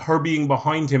about her being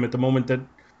behind him at the moment that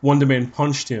Wonder Man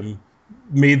punched him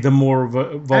made them more of a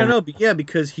vulnerable? I don't know, but yeah,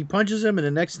 because he punches him, and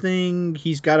the next thing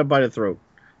he's got him by the throat,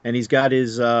 and he's got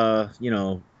his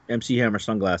MC Hammer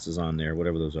sunglasses on there,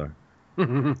 whatever those are.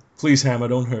 Please, Hammer,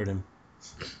 don't hurt him.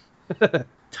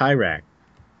 Tyrak.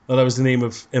 Oh, that was the name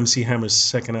of MC Hammer's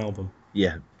second album.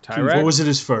 Yeah. Or Tyrak? was it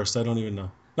his first? I don't even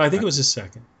know. No, I think it was his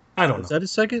second. I don't Was know. that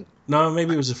his second, No,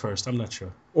 maybe it was the first. I'm not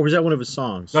sure. or was that one of his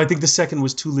songs? No, I think the second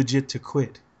was Too Legit to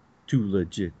Quit, Too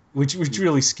legit. which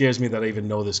really scares me that I even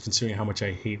know this, considering how much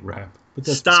I hate rap. But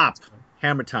Stop.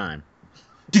 Hammer time.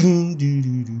 Ding, doo,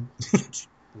 doo, doo.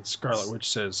 And Scarlet Witch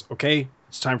says, "Okay,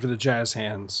 it's time for the jazz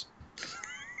hands."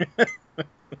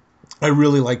 I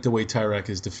really like the way Tyrak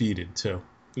is defeated too.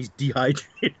 He's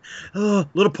dehydrated. Oh, a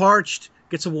little parched.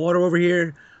 Get some water over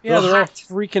here. Yeah, they're all Hot.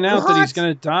 freaking out that he's What?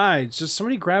 gonna die. It's just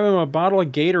somebody grab him a bottle of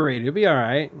Gatorade. He'll be all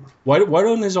right. Why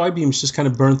don't his eye beams just kind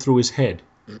of burn through his head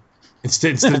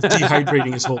instead of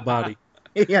dehydrating his whole body?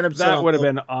 He had him sit That on would have low-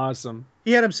 been awesome.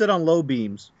 He had him sit on low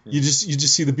beams. You just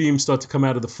see the beams start to come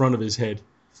out of the front of his head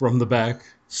from the back.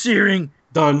 Searing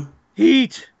Done.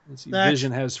 heat. And see, That's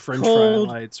Vision has French cold.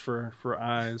 fry lights for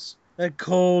eyes. That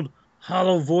cold,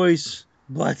 hollow voice.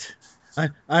 But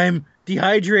I'm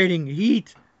dehydrating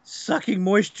heat, sucking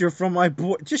moisture from my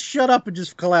boy. Just shut up and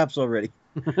just collapse already.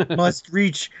 Must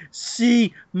reach.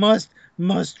 See. Must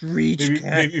reach.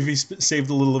 Maybe if he saved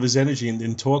a little of his energy and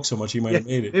didn't talk so much, he might have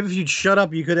made it. Maybe if you'd shut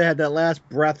up, you could have had that last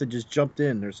breath that just jumped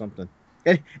in or something.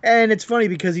 And it's funny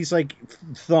because he's like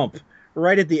thump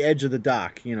right at the edge of the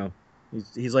dock.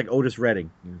 He's like Otis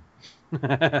Redding.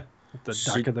 The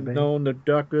dock of the bay. Sitting on the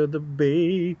dock of the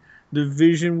bay, the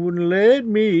Vision wouldn't let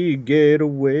me get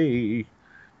away.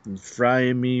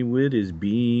 Frying me with his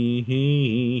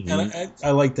beam. And I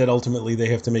like that ultimately they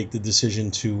have to make the decision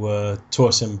to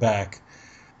toss him back.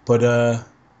 But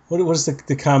what was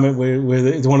the comment where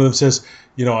one of them says,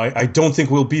 I don't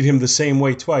think we'll beat him the same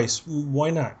way twice. Why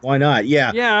not? Why not?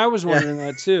 Yeah. Yeah, I was wondering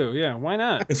that too. Yeah, why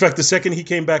not? In fact, the second he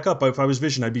came back up, if I was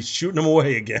Vision, I'd be shooting him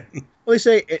away again. Well, they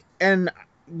say, and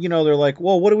they're like,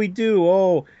 well, what do we do?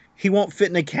 Oh, he won't fit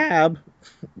in a cab.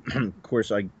 Of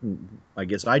course, I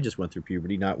guess I just went through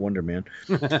puberty, not Wonder Man.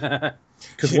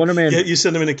 Because Wonder Man, yeah, you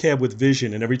send him in a cab with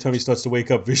Vision, and every time he starts to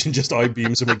wake up, Vision just eye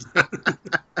beams him again.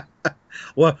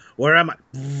 Where am I?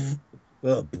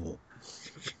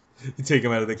 You take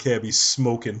him out of the cab, he's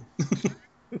smoking.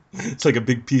 It's like a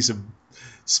big piece of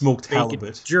smoked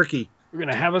halibut. Jerky. We're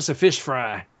gonna have us a fish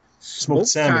fry. Smoked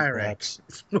salmon, Pyrex.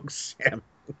 Smoked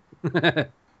salmon.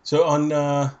 So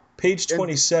on page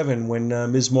 27, when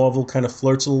Ms. Marvel kind of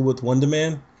flirts a little with Wonder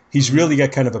Man, he's really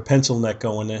got kind of a pencil neck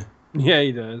going there. Yeah,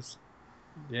 he does.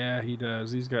 Yeah, he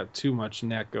does. He's got too much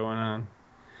neck going on.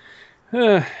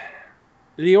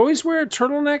 Did he always wear a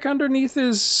turtleneck underneath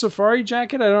his safari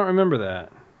jacket? I don't remember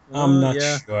that. I'm not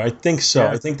sure. I think so.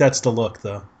 Yeah. I think that's the look,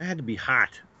 though. It had to be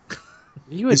hot.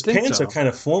 You would His think pants so. are kind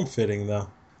of form-fitting, though.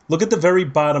 Look at the very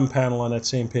bottom panel on that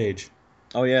same page.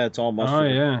 Oh yeah, it's all muscular. Oh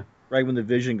yeah. Right when the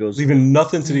Vision goes. Leaving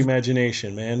nothing to the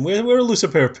imagination, man. Wear a looser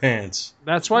pair of pants.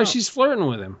 That's why she's flirting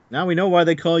with him. Now we know why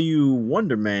they call you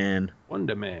Wonder Man.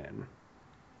 Wonder Man.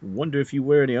 Wonder if you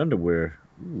wear any underwear.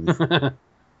 Ooh.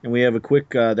 And we have a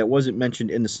quick that wasn't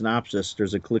mentioned in the synopsis.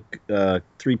 There's a quick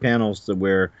 3 panels to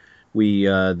where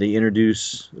they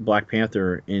introduce Black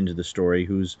Panther into the story,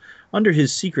 who's under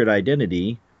his secret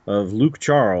identity of Luke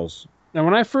Charles. Now,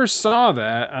 when I first saw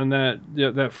that on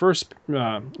that first,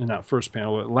 not first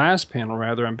panel, but last panel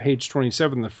rather, on page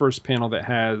 27, the first panel that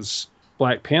has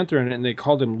Black Panther in it, and they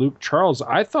called him Luke Charles,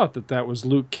 I thought that was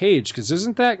Luke Cage, because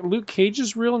isn't that Luke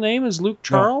Cage's real name is Luke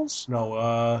Charles?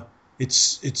 No,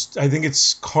 it's I think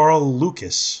it's Carl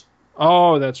Lucas.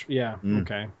 Oh, that's, yeah,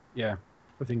 okay. Yeah,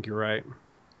 I think you're right.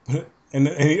 And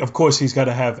of course, he's got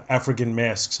to have African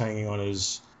masks hanging on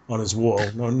his wall.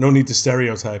 No need to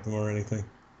stereotype him or anything.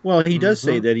 Well, he does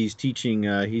say that he's teaching.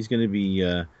 He's going to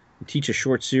be teach a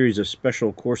short series of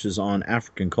special courses on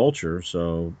African culture.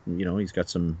 So he's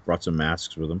brought some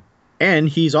masks with him, and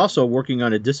he's also working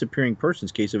on a disappearing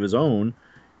persons case of his own.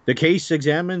 The case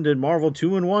examined in Marvel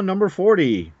 2-in-1 number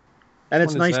 40, and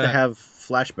it's nice to have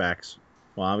flashbacks.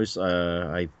 Well, obviously,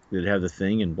 I did have the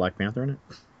Thing and Black Panther in it.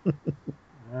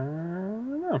 I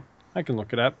don't know. I can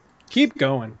look it up. Keep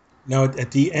going. Now,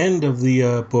 at the end of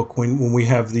the book, when we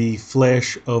have the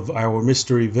flash of our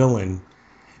mystery villain,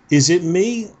 is it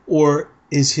me or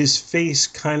is his face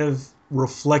kind of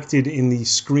reflected in the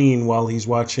screen while he's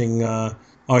watching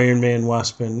Iron Man,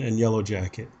 Wasp, and Yellow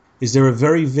Jacket? Is there a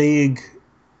very vague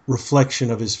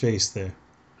reflection of his face there?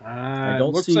 It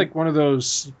looks like one of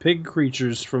those pig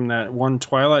creatures from that one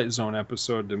Twilight Zone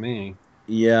episode to me.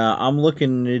 Yeah, I'm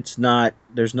looking. It's not.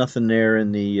 There's nothing there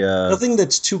in the. Nothing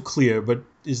that's too clear, but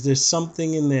is there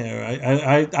something in there?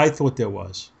 I thought there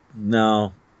was.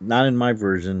 No, not in my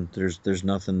version. There's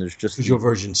nothing. There's just. Because your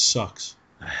version sucks.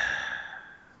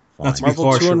 Not to be Marvel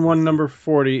harsh. 2-in-1 number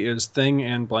 40 is Thing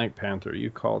and Black Panther. You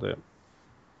called it.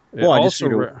 Well, I just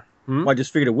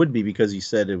figured it would be because he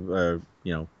said, because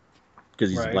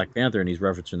he's a Black Panther and he's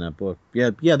referencing that book.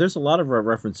 Yeah. There's a lot of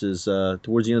references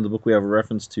towards the end of the book. We have a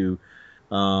reference to.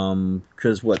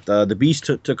 Because the Beast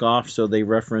took off, so they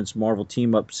reference Marvel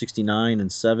Team Up 69 and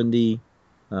 70.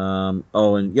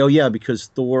 Because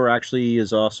Thor actually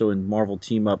is also in Marvel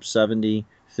Team Up 70.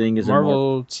 Thing is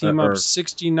Marvel Team Up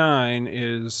 69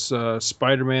 is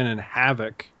Spider-Man and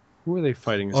Havoc. Who are they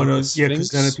fighting? Because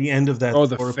then at the end of that,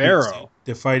 the Pharaoh.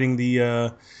 They're fighting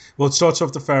the. It starts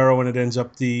off the Pharaoh and it ends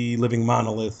up the living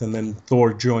monolith, and then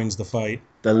Thor joins the fight.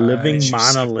 The living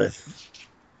monolith.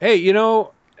 Hey,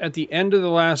 at the end of the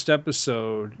last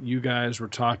episode, you guys were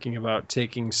talking about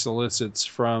taking solicits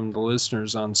from the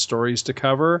listeners on stories to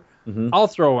cover. Mm-hmm. I'll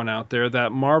throw one out there.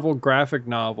 That Marvel graphic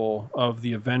novel of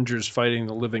the Avengers fighting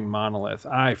the living monolith.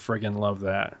 I friggin' love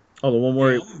that. Oh, the one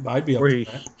where I'd be up where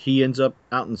for that. he ends up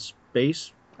out in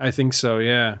space? I think so,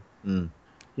 yeah.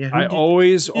 Yeah. I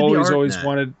always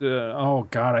wanted, oh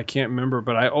God, I can't remember,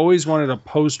 but I always wanted a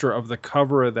poster of the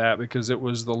cover of that because it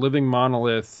was the living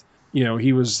monolith.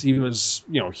 He was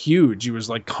huge. He was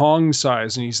like Kong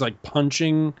size, and he's like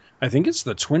punching. I think it's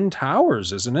the Twin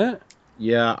Towers, isn't it?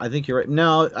 Yeah, I think you're right.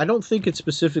 No, I don't think it's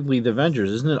specifically the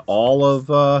Avengers. Isn't it all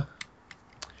of?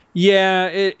 Yeah,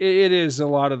 it is a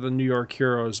lot of the New York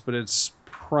heroes, but it's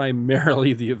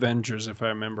primarily the Avengers, if I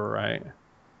remember right.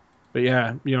 But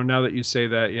yeah, now that you say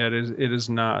that, yeah, it is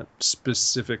not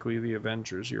specifically the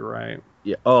Avengers. You're right.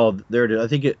 Yeah. Oh, there it is. I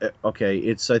think it. Okay,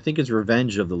 I think it's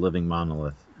Revenge of the Living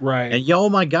Monolith. Right. And oh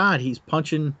my God, he's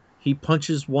punching he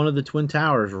punches one of the Twin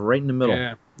Towers right in the middle.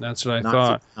 Yeah, that's what I knocks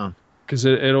thought. it down. Because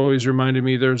it always reminded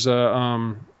me there's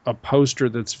a poster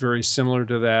that's very similar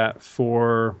to that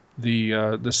for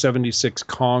the 76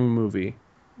 Kong movie.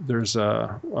 There's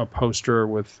a poster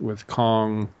with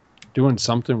Kong doing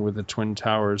something with the Twin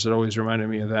Towers. It always reminded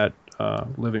me of that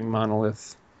Living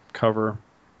Monolith cover.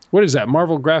 What is that?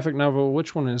 Marvel graphic novel?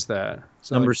 Which one is that? Is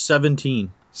that Number like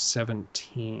 17.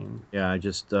 17. Yeah, I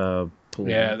just take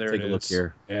There it a look is.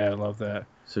 here. Yeah, I love that.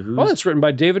 So who's Oh, it's written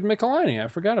by David Michelinie. I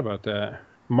forgot about that.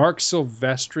 Mark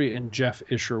Silvestri and Jeff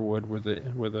Isherwood with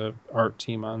a art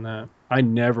team on that. I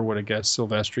never would have guessed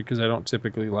Silvestri because I don't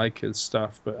typically like his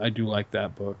stuff, but I do like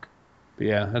that book. But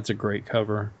yeah, that's a great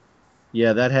cover.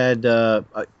 Yeah, that had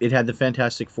it had the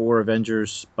Fantastic Four,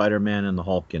 Avengers, Spider-Man, and the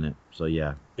Hulk in it. So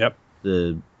yeah. Yep.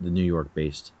 The New York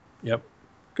based. Yep.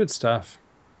 Good stuff.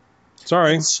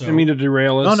 Sorry, So- didn't mean to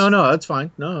derail us. No, that's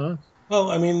fine. No. Well,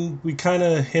 I mean, we kind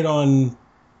of hit on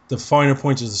the finer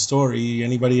points of the story.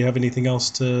 Anybody have anything else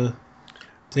to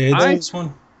add to this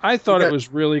one? I thought Okay. it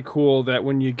was really cool that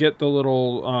when you get the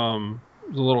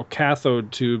little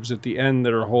cathode tubes at the end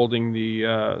that are holding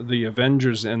the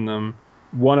Avengers in them,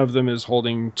 one of them is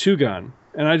holding Two Gun,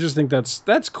 and I just think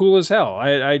that's cool as hell.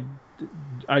 I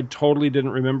totally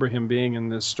didn't remember him being in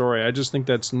this story. I just think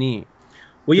that's neat.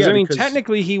 Well, yeah, I mean, because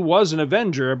technically he was an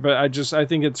Avenger, but I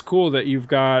think it's cool that you've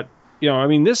got, I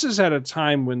mean, this is at a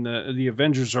time when the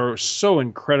Avengers are so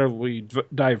incredibly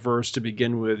diverse to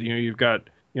begin with. You've got,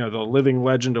 the living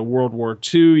legend of World War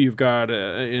II. You've got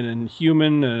an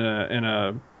Inhuman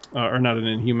or not an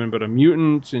Inhuman, but a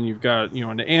mutant, and you've got,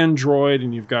 an android,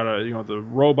 and you've got the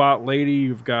robot lady.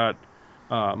 You've got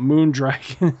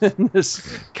Moondragon, and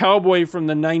this cowboy from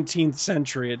the 19th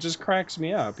century. It just cracks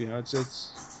me up.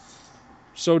 It's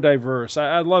so diverse.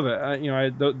 I love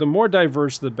it. The more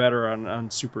diverse, the better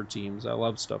on super teams. I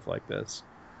love stuff like this.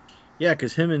 yeah,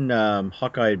 because him and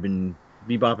Hawkeye had been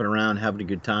bebopping around, having a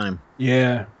good time,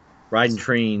 Yeah. riding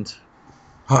trains.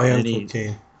 High on Any-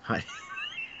 cocaine. Hi.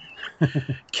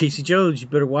 Casey Jones, you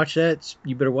better watch that.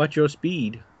 You better watch your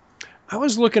speed. I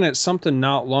was looking at something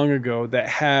not long ago that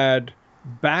had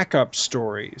backup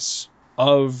stories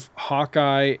of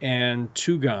Hawkeye and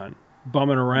Two Gun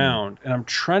bumming around, and I'm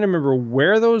trying to remember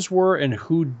where those were and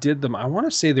who did them. I want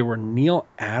to say they were Neil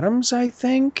Adams, I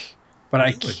think, but I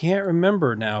Really? can't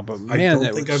remember now. But man, I don't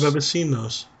that think was... I've ever seen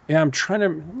those. Yeah, I'm trying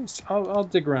to. I'll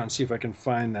dig around and see if I can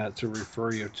find that to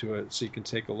refer you to it, so you can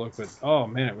take a look. But oh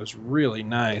man, it was really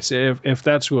nice. If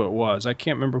that's who it was, I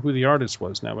can't remember who the artist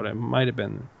was now, but it might have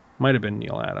been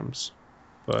Neil Adams.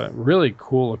 But really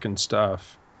cool looking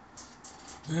stuff.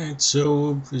 All right,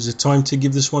 so is it time to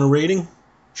give this one a rating?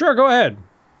 Sure, go ahead.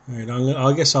 All right,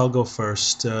 I guess I'll go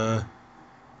first. I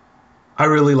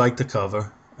really like the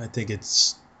cover. I think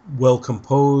it's well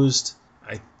composed.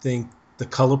 I think the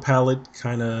color palette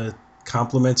kind of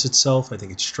complements itself. I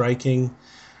think it's striking.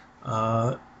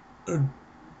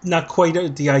 Not quite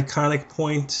at the iconic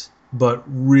point, but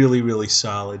really, really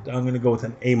solid. I'm going to go with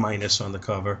an A- on the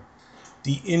cover.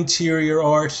 The interior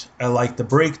art, I like the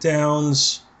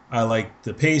breakdowns. I like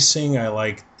the pacing. I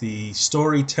like the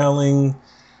storytelling.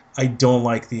 I don't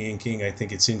like the inking. I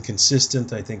think it's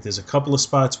inconsistent. I think there's a couple of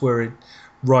spots where it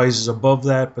rises above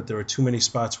that, but there are too many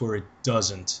spots where it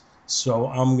doesn't. So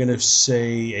I'm going to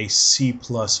say a C+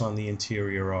 on the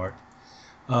interior art.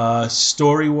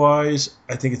 Story-wise,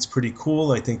 I think it's pretty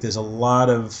cool. I think there's a lot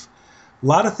of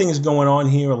things going on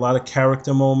here, a lot of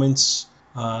character moments,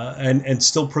 and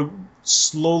still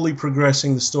slowly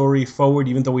progressing the story forward,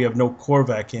 even though we have no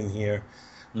Korvac in here.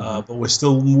 But we're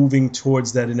still moving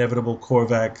towards that inevitable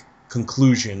Korvac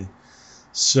conclusion.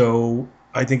 So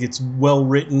I think it's well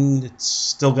written. It's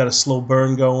still got a slow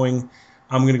burn going.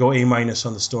 I'm going to go A-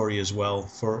 on the story as well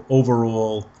for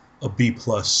overall a B+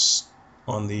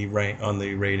 on the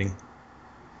rating.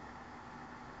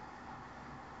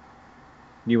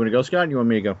 You want to go, Scott? Or you want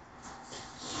me to go?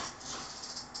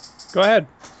 Go ahead.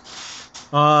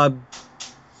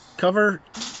 Cover,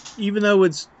 even though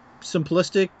it's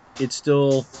simplistic, it's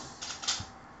still.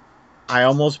 I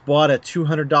almost bought a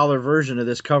 $200 version of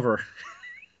this cover.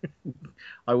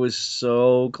 I was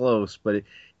so close, but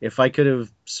if I could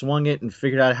have swung it and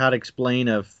figured out how to explain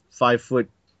a 5-foot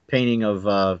painting of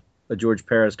a George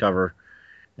Perez cover,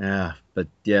 I have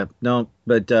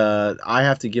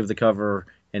to give the cover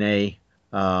an A.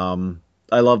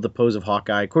 I love the pose of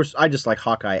Hawkeye. Of course, I just like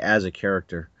Hawkeye as a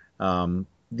character.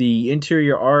 The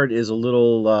interior art is a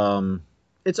little,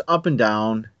 it's up and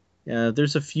down.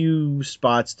 There's a few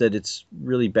spots that it's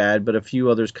really bad, but a few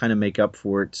others kind of make up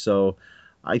for it. So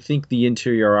I think the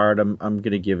interior art, I'm going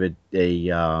to give it a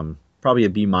probably a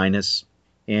B-.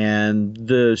 and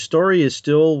the story is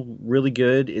still really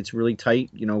good. It's really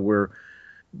tight.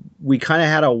 We kind of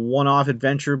had a one-off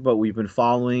adventure, but we've been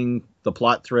following the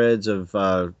plot threads of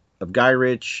Guy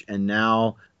Rich, and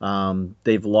now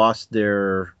they've lost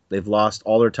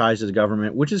all their ties to the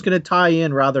government, which is going to tie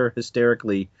in rather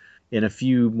hysterically in a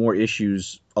few more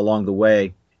issues along the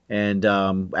way. And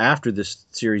after this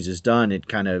series is done, it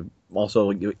kind of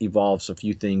also evolves a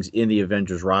few things in the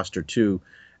Avengers roster too,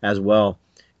 as well.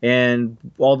 And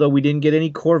although we didn't get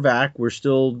any Korvac, we're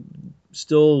still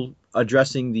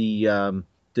addressing the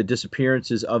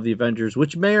disappearances of the Avengers,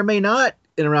 which may or may not,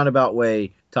 in a roundabout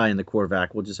way, tie in the Korvac.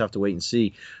 We'll just have to wait and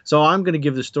see. So I'm going to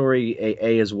give the story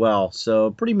a as well.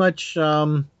 So pretty much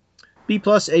B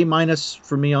plus, A minus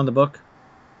for me on the book.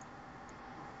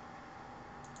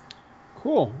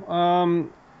 Cool.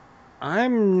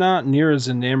 I'm not near as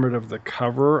enamored of the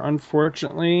cover,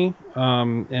 unfortunately,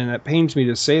 and it pains me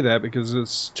to say that because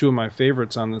it's two of my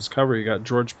favorites on this cover. You got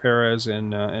George Perez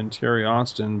and Terry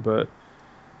Austin, but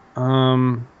I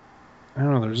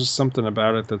don't know. There's just something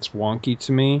about it that's wonky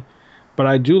to me. But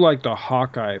I do like the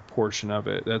Hawkeye portion of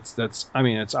it. I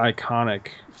mean, it's iconic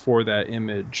for that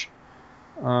image.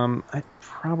 I'd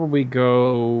probably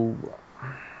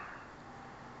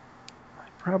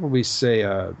say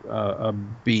a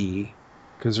B,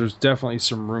 because there's definitely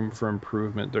some room for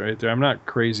improvement right there. I'm not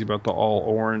crazy about the all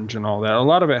orange and all that. A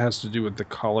lot of it has to do with the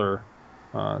color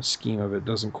scheme of it.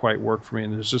 Doesn't quite work for me,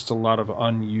 and there's just a lot of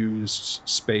unused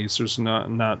space. There's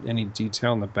not any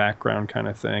detail in the background kind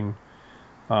of thing.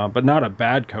 But not a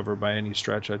bad cover by any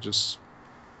stretch. It's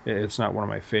not one of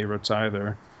my favorites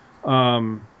either.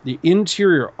 The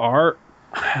interior art,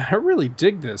 I really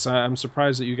dig this. I'm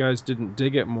surprised that you guys didn't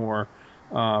dig it more.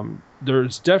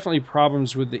 There's definitely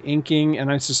problems with the inking,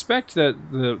 and I suspect that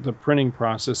the printing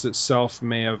process itself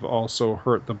may have also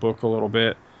hurt the book a little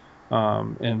bit.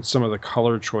 And some of the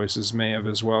color choices may have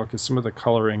as well, because some of the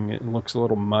coloring, it looks a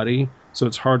little muddy. So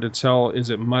it's hard to tell, is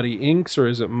it muddy inks or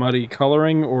is it muddy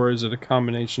coloring, or is it a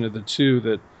combination of the two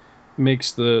that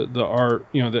makes the art,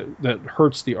 that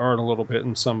hurts the art a little bit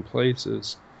in some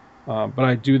places. But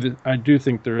I do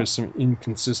think there is some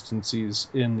inconsistencies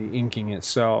in the inking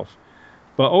itself.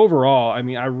 But overall, I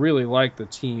mean, I really like the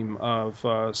team of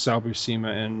Sal Buscema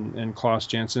and Klaus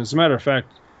Janson. As a matter of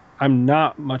fact, I'm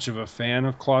not much of a fan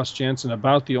of Klaus Janson.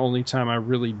 About the only time I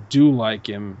really do like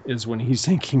him is when he's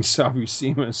inking Sal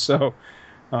Buscema. So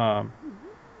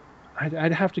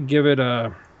I'd have to give it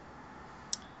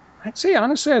I'd say,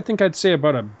 honestly, I think I'd say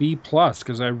about a B+,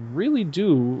 because I really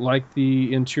do like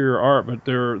the interior art, but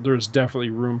there's definitely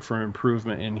room for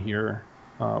improvement in here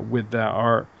with that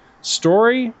art.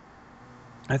 Story,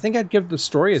 I think I'd give the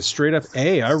story a straight up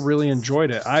A. I really enjoyed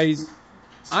it. I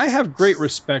have great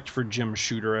respect for Jim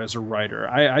Shooter as a writer.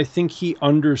 I think he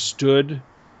understood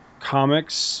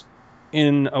comics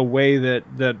in a way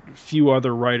that few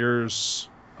other writers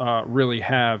really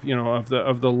have,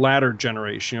 of the latter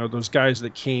generation, those guys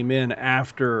that came in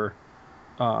after,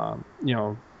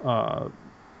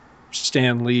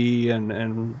 Stan Lee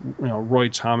and Roy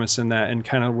Thomas and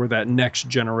kind of were that next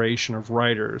generation of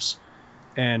writers.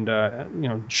 And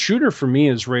Shooter for me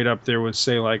is right up there with,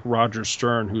 say, like Roger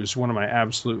Stern, who's one of my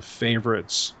absolute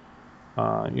favorites.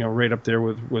 Right up there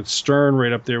with Stern,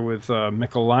 right up there with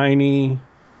Michelini,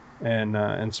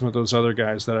 and some of those other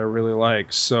guys that I really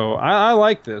like. So I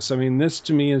like this. I mean, this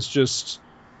to me this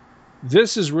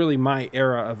is really my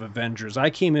era of Avengers. I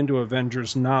came into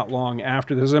Avengers not long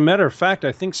after this. As a matter of fact,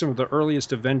 I think some of the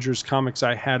earliest Avengers comics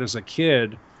I had as a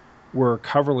kid were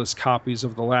coverless copies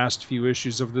of the last few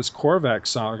issues of this Korvac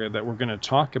saga that we're going to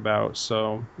talk about.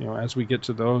 So, as we get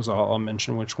to those, I'll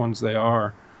mention which ones they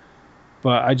are.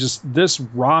 But this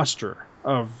roster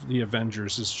of the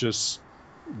Avengers is just,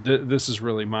 this is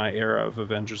really my era of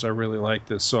Avengers. I really like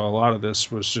this. So a lot of this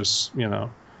was just,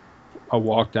 a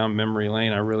walk down memory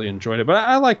lane. I really enjoyed it. But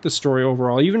I like the story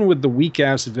overall. Even with the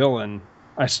weak-ass villain,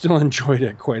 I still enjoyed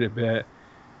it quite a bit.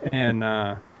 And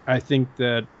I think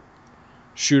that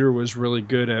Shooter was really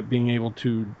good at being able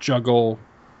to juggle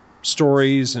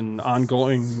stories and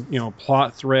ongoing,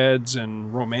 plot threads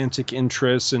and romantic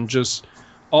interests and just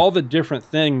all the different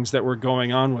things that were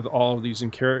going on with all of these,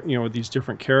 with these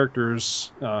different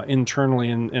characters internally.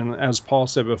 And as Paul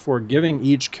said before, giving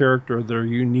each character their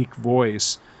unique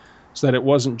voice so that it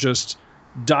wasn't just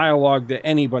dialogue that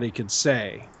anybody could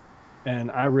say.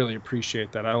 And I really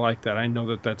appreciate that. I like that. I know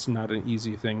that that's not an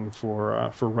easy thing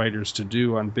for writers to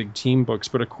do on big team books,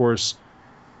 but of course,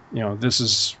 this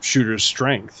is Shooter's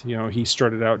strength. He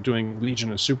started out doing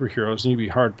Legion of Superheroes, and you'd be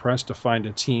hard pressed to find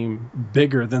a team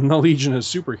bigger than the Legion of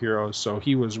Superheroes. So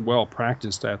he was well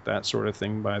practiced at that sort of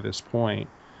thing by this point.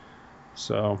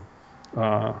 So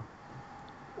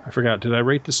I forgot. Did I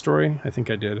rate the story? I think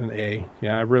I did an A.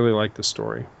 Yeah, I really like the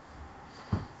story.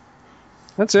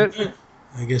 That's it.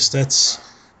 I guess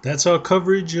that's our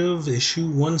coverage of issue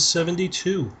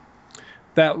 172.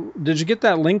 Did you get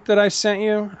that link that I sent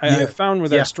you? I Yeah. found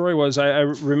where Yeah. that story was. I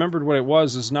remembered what it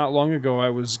was. Is not long ago I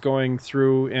was going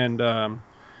through and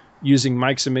using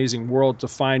Mike's Amazing World to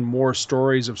find more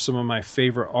stories of some of my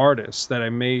favorite artists that I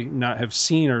may not have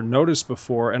seen or noticed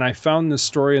before, and I found this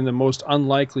story in the most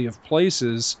unlikely of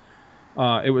places.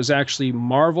 It was actually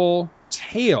Marvel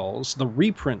Tales, the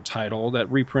reprint title that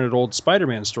reprinted old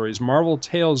Spider-Man stories. Marvel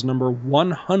Tales number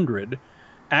 100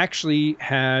 actually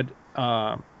had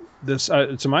this.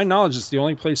 To my knowledge, it's the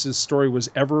only place this story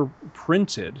was ever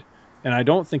printed, and I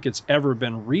don't think it's ever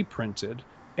been reprinted.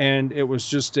 And it was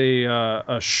just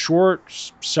a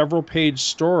short, several-page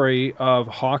story of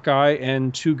Hawkeye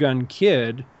and Two Gun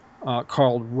Kid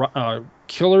called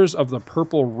Killers of the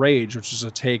Purple Rage, which is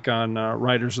a take on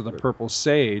Riders of the Purple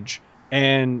Sage,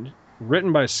 and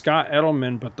written by Scott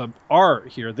Edelman. But the art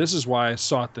here, this is why I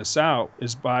sought this out,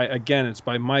 it's by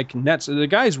Mike Netzer. The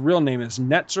guy's real name is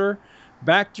Netzer.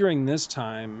 Back during this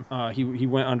time, he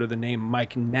went under the name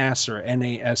Mike Nasser,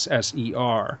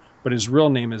 Nasser, but his real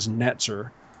name is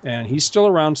Netzer. And he's still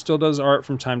around, still does art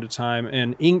from time to time,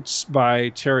 and inked by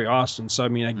Terry Austin. So, I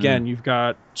mean, again, you've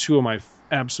got two of my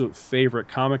absolute favorite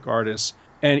comic artists.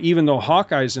 And even though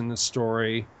Hawkeye's in the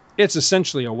story, it's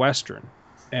essentially a Western.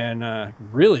 And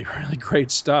really, really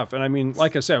great stuff. And I mean,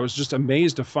 like I said, I was just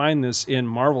amazed to find this in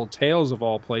Marvel Tales of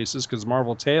all places, because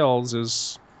Marvel Tales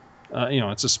is,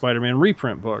 it's a Spider-Man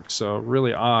reprint book. So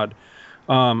really odd.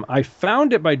 I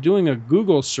found it by doing a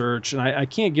Google search, and I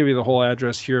can't give you the whole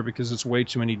address here because it's way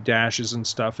too many dashes and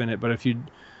stuff in it. But if you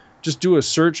just do a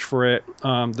search for it,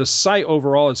 the site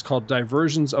overall is called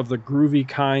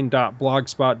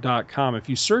divergensofthegroovykind.blogspot.com. If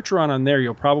you search around on there,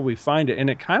 you'll probably find it. And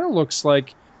it kind of looks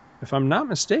like, if I'm not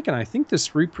mistaken, I think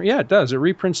this it does. It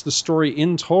reprints the story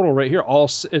in total right here.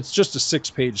 It's just a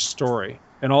 6-page story.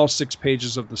 And all 6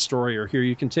 pages of the story are here.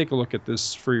 You can take a look at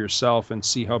this for yourself and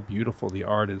see how beautiful the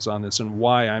art is on this and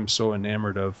why I'm so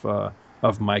enamored of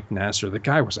Mike Nasser. The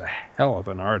guy was a hell of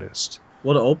an artist.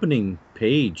 Well, the opening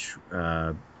page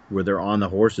where they're on the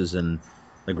horses and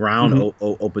the ground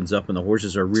opens up and the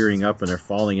horses are rearing up and they're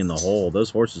falling in the hole. Those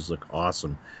horses look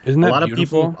awesome. Isn't that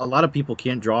beautiful? A lot of people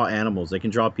can't draw animals. They can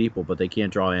draw people, but they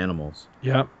can't draw animals.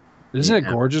 Yep. Isn't it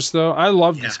gorgeous, though? I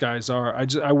love this guy's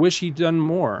art. I wish he'd done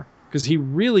more, because he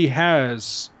really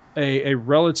has a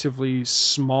relatively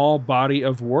small body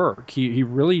of work. He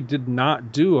really did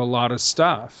not do a lot of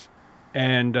stuff.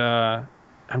 And I'm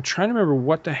trying to remember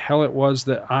what the hell it was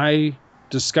that I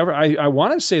discovered. I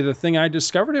want to say the thing I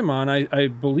discovered him on, I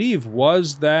believe,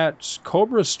 was that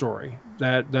Cobra story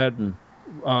that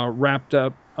wrapped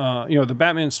up, the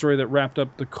Batman story that wrapped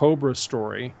up the Cobra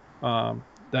story.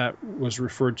 That was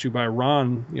referred to by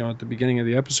Ron, at the beginning of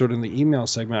the episode in the email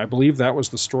segment. I believe that was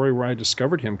the story where I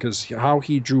discovered him, because how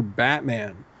he drew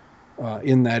Batman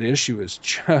in that issue is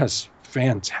just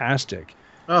fantastic.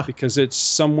 Because it's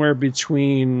somewhere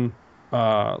between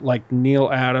like Neil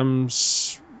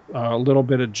Adams, a little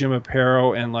bit of Jim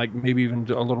Aparo, and like maybe even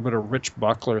a little bit of Rich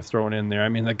Buckler thrown in there. I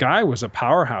mean, the guy was a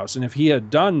powerhouse, and if he had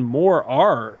done more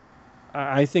art,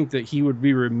 I think that he would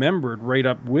be remembered right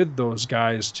up with those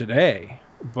guys today.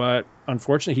 But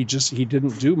unfortunately, he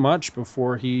didn't do much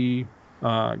before he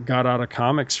got out of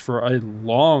comics for a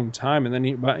long time, and then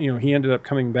he ended up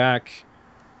coming back.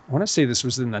 I want to say this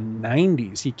was in the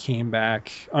 90s. He came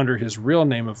back under his real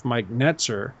name of Mike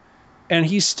Netzer, and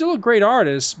he's still a great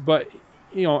artist. But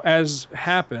as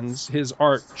happens, his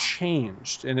art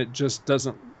changed, and it just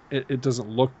doesn't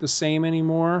look the same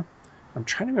anymore. I'm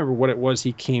trying to remember what it was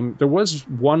there was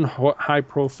one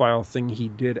high-profile thing he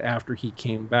did after he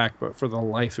came back, but for the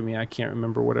life of me, I can't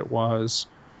remember what it was.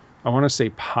 I want to say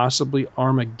possibly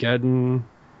Armageddon,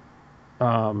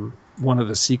 one of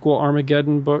the sequel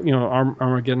Armageddon book,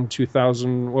 Armageddon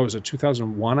 2000, what was it,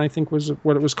 2001, I think was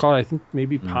what it was called. I think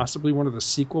maybe possibly one of the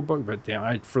sequel books, but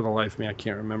damn, for the life of me, I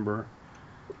can't remember.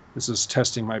 This is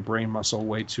testing my brain muscle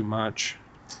way too much.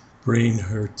 Brain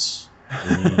hurts.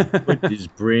 With his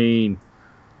brain.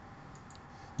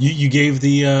 You gave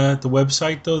the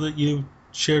website though that you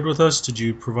shared with us. Did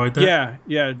you provide that?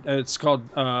 Yeah. It's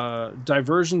called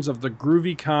Diversions of the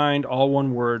Groovy Kind, all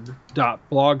one word,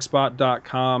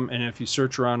 .blogspot.com, and if you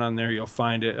search around on there, you'll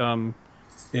find it.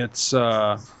 It's Bring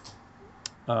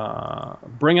On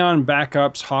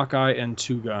Backups, Hawkeye, and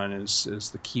Two Gun is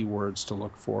the keywords to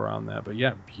look for on that. But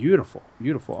yeah, beautiful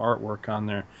artwork on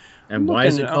there. And why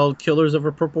is it called Killers of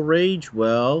a Purple Rage?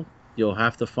 Well, you'll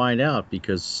have to find out,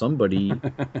 because somebody,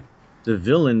 the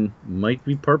villain, might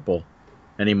be purple.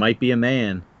 And he might be a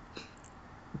man.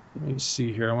 Let me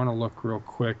see here. I want to look real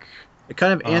quick. It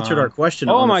kind of answered our question.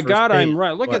 Oh on the my first God, page. I'm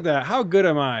right. Look What? at that. How good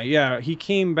am I? Yeah, he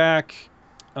came back.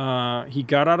 He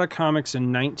got out of comics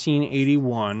in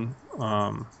 1981,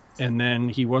 and then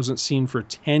he wasn't seen for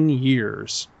 10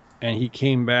 years. And he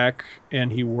came back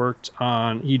and he worked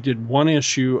on. He did one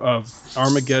issue of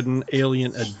Armageddon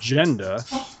Alien Agenda,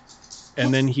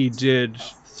 and then he did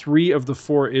 3 of the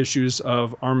 4 issues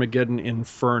of Armageddon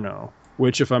Inferno.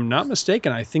 Which, if I'm not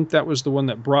mistaken, I think that was the one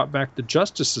that brought back the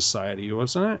Justice Society,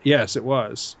 wasn't it? Yes, it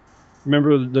was.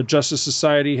 Remember, the Justice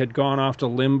Society had gone off to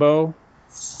limbo?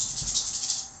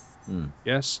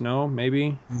 Yes? No?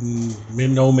 Maybe?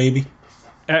 No, maybe.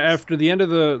 After the end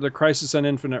of the Crisis on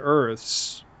Infinite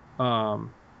Earths,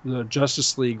 the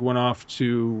Justice League went off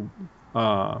to,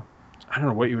 I don't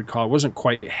know what you would call it. It wasn't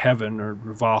quite heaven or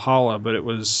Valhalla, but it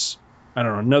was, I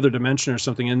don't know, another dimension or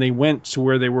something. And they went to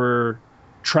where they were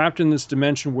trapped in this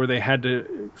dimension where they had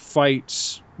to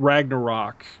fight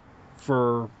Ragnarok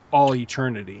for all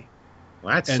eternity.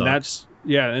 Well, that and sucks. That's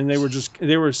and they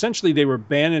were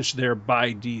banished there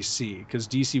by DC, because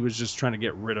DC was just trying to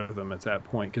get rid of them at that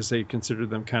point, because they considered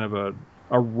them kind of a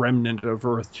remnant of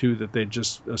Earth 2 that they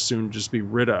just assumed just be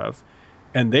rid of.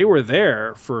 And they were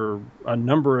there for a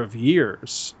number of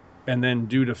years. And then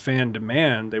due to fan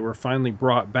demand, they were finally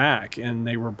brought back, and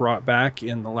they were brought back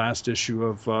in the last issue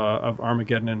of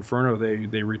Armageddon Inferno.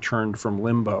 They returned from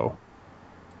limbo,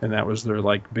 and that was their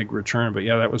big return. But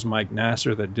yeah, that was Mike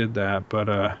Nasser that did that.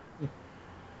 But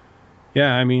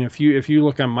yeah, I mean, if you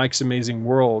look on Mike's Amazing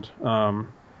World, I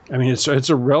mean, it's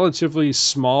a relatively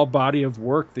small body of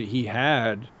work that he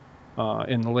had.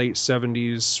 In the late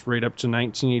 70s, right up to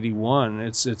 1981,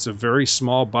 it's a very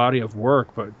small body of work,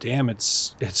 but damn,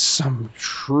 it's some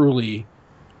truly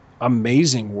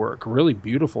amazing work, really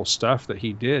beautiful stuff that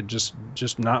he did. Just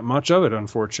not much of it,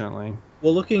 unfortunately.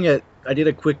 Well, I did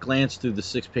a quick glance through the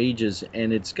 6 pages,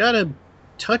 and it's got a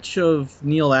touch of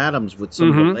Neil Adams with some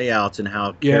of the layouts and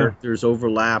how characters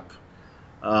overlap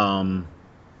other.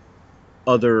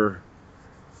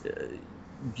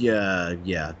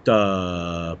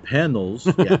 The panels.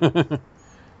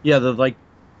 Yeah, the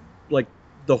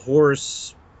the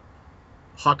horse,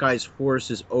 Hawkeye's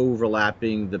horse is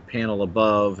overlapping the panel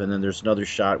above, and then there's another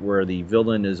shot where the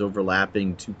villain is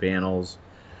overlapping 2 panels.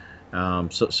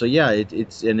 So yeah,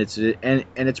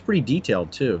 it's pretty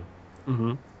detailed too.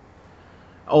 Mm-hmm.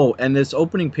 Oh, and this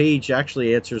opening page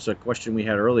actually answers a question we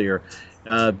had earlier.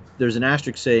 There's an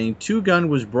asterisk saying 2 Gun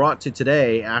was brought to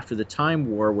today after the Time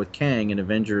War with Kang in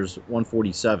Avengers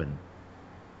 147.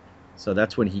 So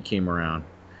that's when he came around.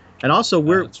 And also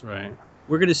That's right.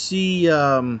 We're going to see,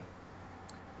 I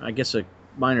guess a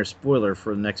minor spoiler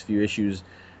for the next few issues.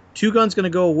 2 Gun's going to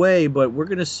go away, but we're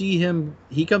going to see him.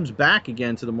 He comes back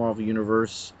again to the Marvel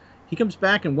Universe. He comes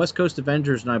back in West Coast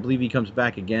Avengers, and I believe he comes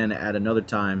back again at another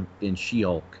time in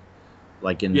She-Hulk,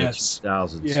 like in the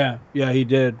 2000s. Yeah, he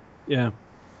did. Yeah.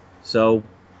 So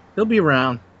he'll be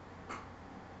around.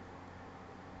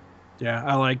 Yeah,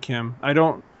 I like him. I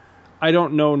don't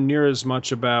know near as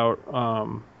much about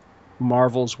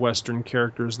Marvel's Western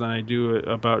characters than I do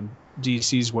about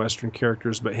DC's Western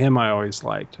characters, but him I always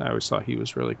liked. I always thought he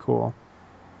was really cool.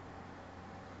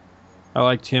 I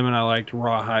liked him, and I liked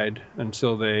Rawhide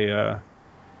until they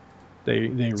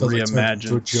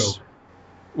reimagined.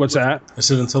 What's that? I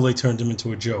said until they turned him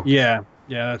into a joke. Yeah,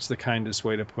 that's the kindest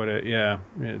way to put it. Yeah,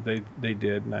 they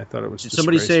did, and I thought it was. Did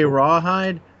somebody say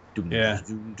Rawhide? Yeah.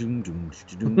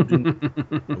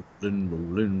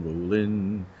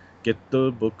 Rolling. Get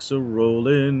the books a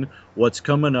rolling. What's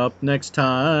coming up next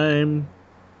time?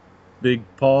 Big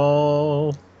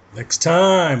Paul. Next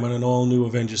time on an all-new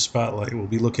Avengers Spotlight, we'll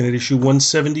be looking at issue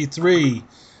 173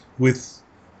 with,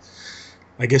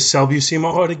 I guess, Sal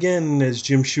Buscema art again as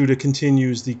Jim Shooter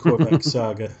continues the Korvac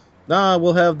saga.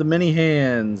 We'll have the many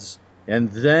hands.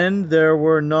 And then there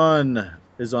were none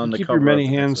is on the keep cover. Keep your many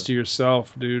hands to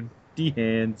yourself, dude. The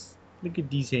hands. Look at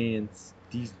these hands.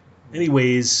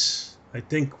 Anyways, I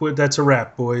think that's a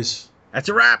wrap, boys. That's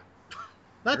a wrap.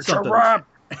 That's a wrap.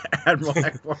 Admiral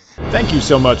Ackbar. Thank you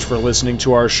so much for listening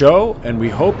to our show, and we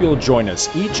hope you'll join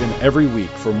us each and every week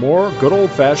for more good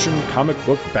old-fashioned comic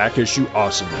book back issue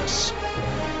awesomeness.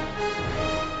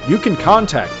 You can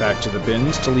contact Back to the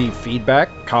Bins to leave feedback,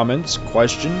 comments,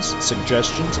 questions,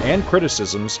 suggestions, and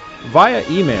criticisms via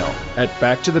email at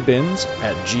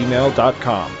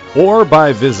backtothebins@gmail.com or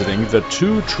by visiting the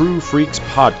Two True Freaks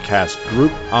podcast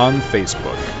group on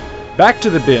Facebook. Back to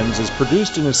the Bins is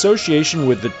produced in association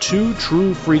with the Two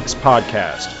True Freaks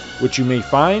podcast, which you may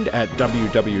find at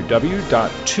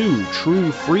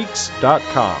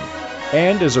www.twotruefreaks.com.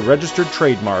 and is a registered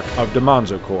trademark of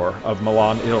DiManzo Corp. of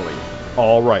Milan, Italy.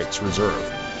 All rights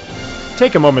reserved.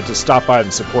 Take a moment to stop by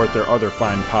and support their other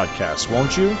fine podcasts,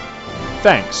 won't you?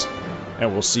 Thanks,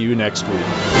 and we'll see you next week.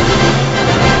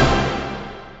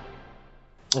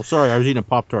 Oh, sorry, I was eating a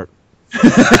Pop-Tart.